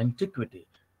its antiquity.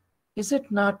 Is it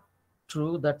not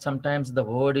true that sometimes the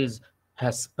word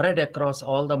has spread across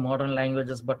all the modern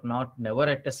languages but never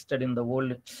attested in the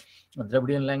old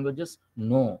Dravidian languages?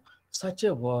 No. Such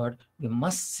a word, we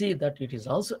must see that it is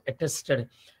also attested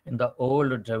in the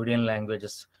old Dravidian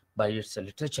languages by its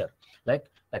literature, like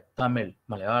Tamil,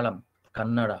 Malayalam,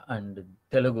 Kannada, and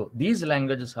Telugu. These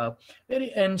languages have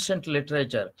very ancient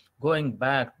literature going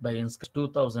back by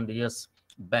 2000 years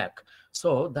back.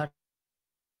 So that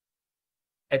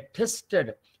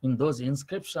attested in those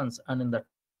inscriptions and in the text,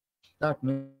 that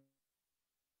means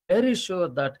very sure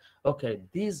that, okay,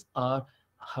 these are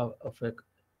of a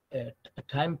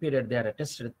time period, they are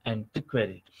attested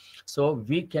antiquary. So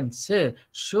we can say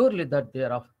surely that they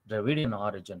are of Dravidian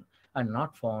origin and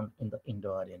not found in the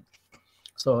Indo-Aryan.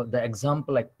 So the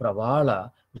example like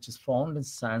Pravala, which is found in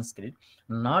Sanskrit,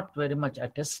 not very much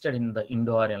attested in the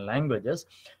Indo-Aryan languages,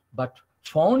 but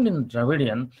found in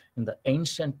Dravidian in the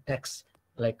ancient texts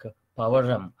like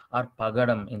Pavaram or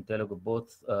Pagadam in Telugu,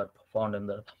 both found in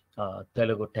the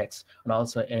Telugu text, and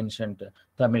also ancient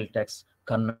Tamil texts,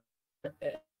 Kannada.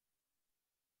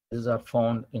 These are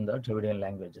found in the Dravidian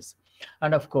languages.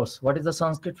 And of course, what is the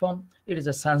Sanskrit form? It is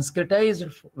a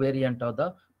Sanskritized variant of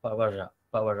the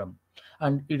Pavaram.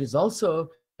 And it is also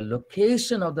the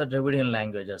location of the Dravidian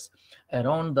languages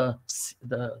around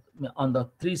on the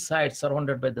three sides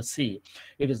surrounded by the sea.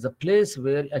 It is the place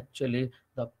where actually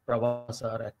the pravas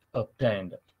are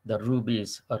obtained, the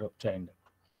rubies are obtained.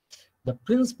 The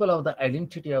principle of the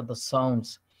identity of the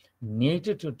sounds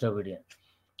native to Dravidian.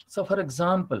 So for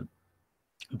example,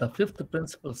 the fifth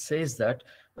principle says that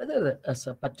whether as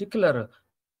a particular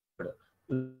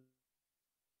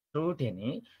wrote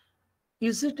any,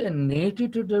 is it a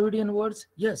native to Dravidian words?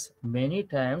 Yes, many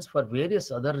times for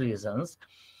various other reasons,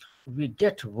 we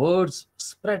get words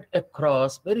spread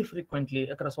across very frequently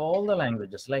across all the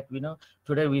languages. Like we know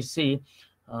today we see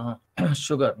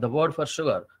sugar, the word for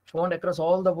sugar, found across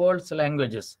all the world's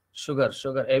languages. Sugar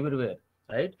everywhere,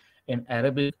 right? In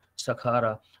Arabic,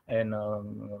 Sakhara, in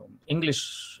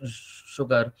English,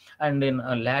 sugar, and in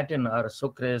Latin are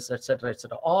sucres, etc.,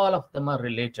 etc. All of them are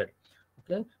related.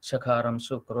 Okay, Shakaram,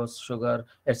 sucrose, sugar,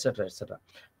 etc., etc.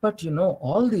 But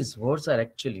all these words are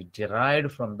actually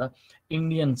derived from the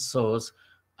Indian source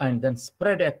and then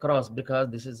spread across because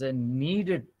this is a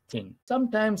needed thing.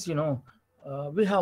 Sometimes, we have